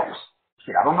like smells.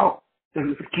 Shit, I don't know.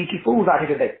 There's kinky fools out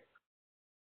here today.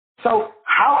 So,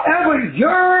 however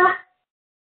your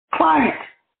client,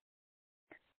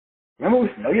 remember,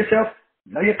 know yourself,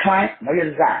 know your client, know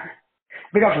your design.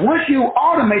 Because once you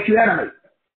automate, you animate.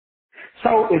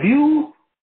 So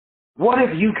what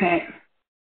if you can't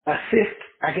assist,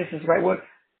 I guess is the right word,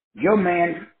 your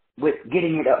man with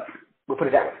getting it up? We'll put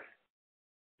it that way.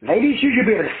 Ladies, you should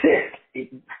be able to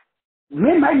assist.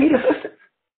 Men might need assistance.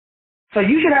 So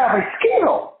you should have a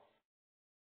skill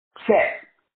set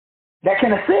that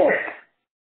can assist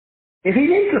if he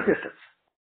needs assistance.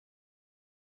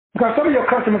 Because some of your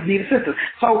customers need assistance.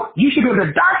 So you should be able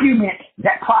to document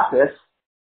that process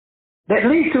that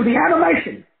leads to the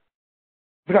animation.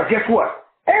 Because guess what?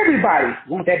 Everybody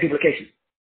wants that duplication.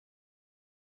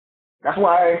 That's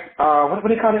why, what do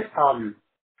they call it?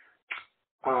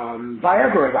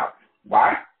 Viagra is out.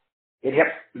 Why? It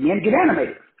helps men get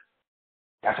animated.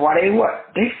 That's why they what?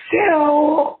 They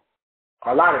sell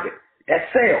a lot of it. That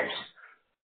sells.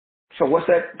 So what's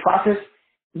that process?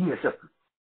 You need a system.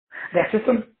 That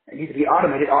system needs to be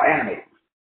automated or animated.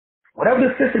 Whatever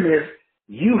the system is,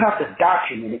 you have to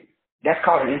document it. That's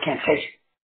called an incantation.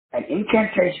 An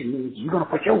incantation means you're going to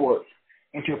put your words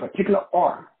into a particular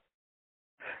order.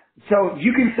 So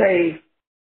you can say,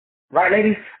 right,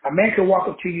 ladies, a man can walk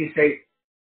up to you and say,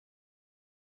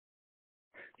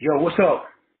 yo, what's up?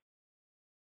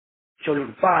 Show you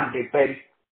the fine today, baby.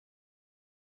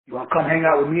 You want to come hang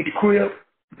out with me at the crib?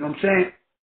 You know what I'm saying?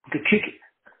 We can kick it.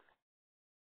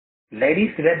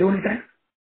 Ladies, did that do anything?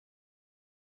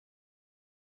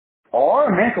 Or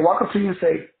a man could walk up to you and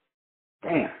say,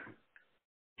 damn,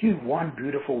 you one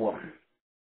beautiful woman.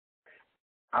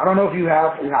 I don't know if you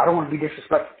have, I don't want to be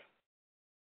disrespectful.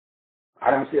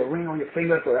 I don't see a ring on your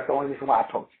finger, so that's the only reason why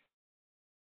I told you.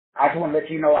 I just want to let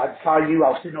you know I saw you, I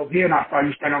was sitting over here, and I saw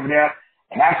you standing over there,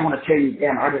 and I just want to tell you,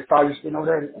 damn, I just saw you sitting over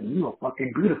there, and you are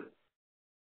fucking beautiful.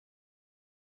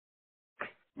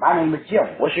 My name is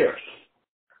Jim. What's yours?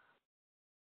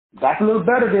 That's a little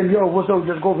better than, yo, what's up,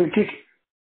 just go over and kick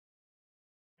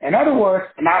it. In other words,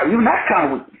 now, even that's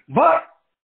kind of weak. But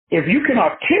if you can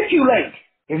articulate,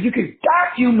 if you can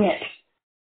document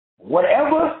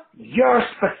whatever your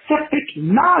specific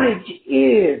knowledge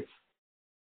is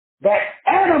that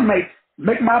animates,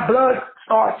 make my blood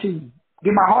start to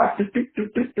get my heart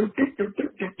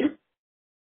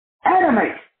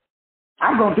animate,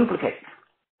 I'm going to duplicate.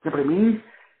 Simply means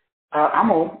I'm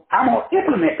gonna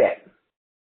implement that.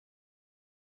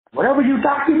 Whatever you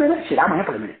documented, shit, I'm gonna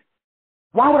implement it.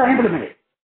 Why would I implement it?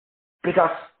 Because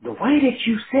the way that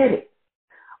you said it,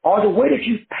 or the way that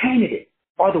you painted it,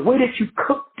 or the way that you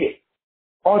cooked it,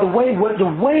 or the way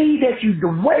that you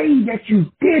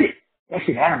did it, that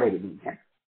shit animated me, man.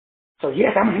 So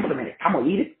yes, I'm gonna implement it. I'm gonna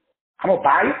eat it. I'm gonna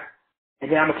buy it,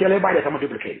 and then I'm gonna tell everybody else I'm gonna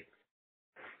duplicate it.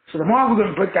 So the more we're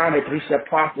gonna break down a 3-step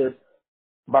process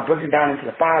by breaking down into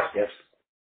the 5 steps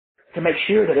to make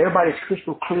sure that everybody's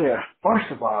crystal clear.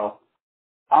 First of all,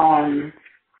 on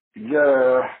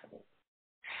your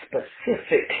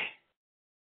specific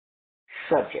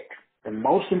subject, the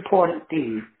most important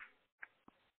thing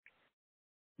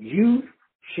you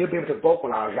should be able to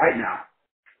vocalize right now,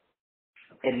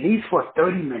 at least for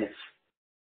 30 minutes,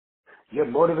 your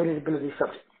motivated ability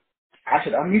subject. I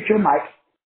should unmute your mic,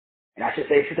 and I should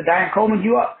say, Sister Diane Coleman,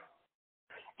 you up.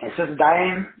 And Sister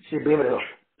Diane should be able to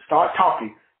start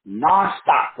talking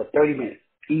non-stop for 30 minutes,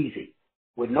 easy,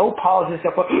 with no pauses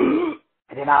except for,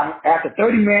 and then after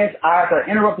 30 minutes, I have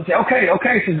to interrupt and say,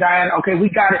 okay, Sister Diane, okay, we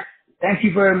got it. Thank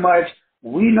you very much.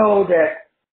 We know that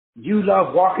you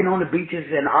love walking on the beaches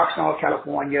in Oxnard,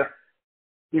 California,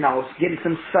 getting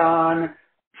some sun,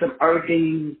 some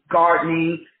earthing,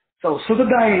 gardening. So Sister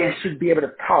Diane should be able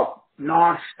to talk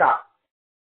non-stop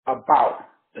about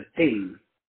the thing,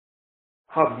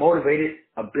 her motivated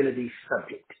ability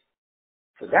subject.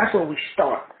 So that's where we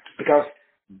start, because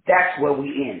that's where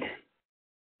we end.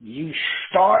 You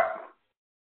start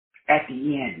at the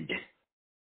end.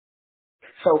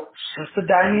 So Sister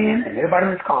Diane and everybody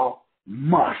on this call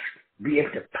must be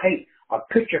able to paint a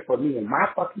picture for me in my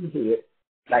fucking head,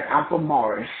 like I'm from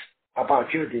Mars,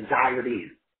 about your desired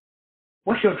end.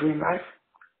 What's your dream life?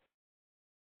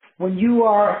 When you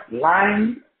are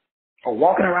lying or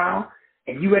walking around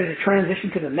and you ready to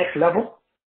transition to the next level,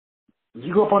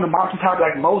 you go up on the mountaintop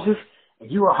like Moses, and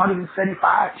you are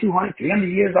 175, 200, 300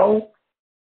 years old,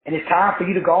 and it's time for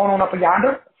you to go on up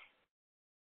yonder.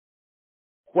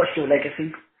 What's your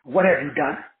legacy? What have you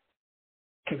done?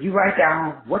 Can you write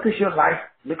down, what does your life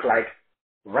look like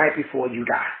right before you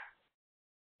die?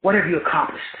 What have you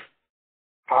accomplished?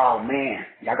 Oh man,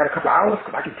 y'all got a couple hours?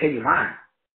 Because I can tell you mine.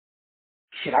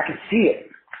 Shit, I can see it.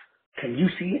 Can you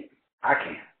see it? I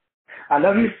can. I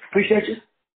love you. Appreciate you.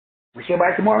 We'll see you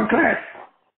back tomorrow in class.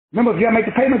 Remember, if you haven't made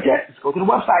the payment yet, just go to the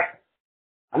website.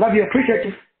 I love you. Appreciate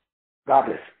you. God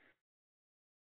bless.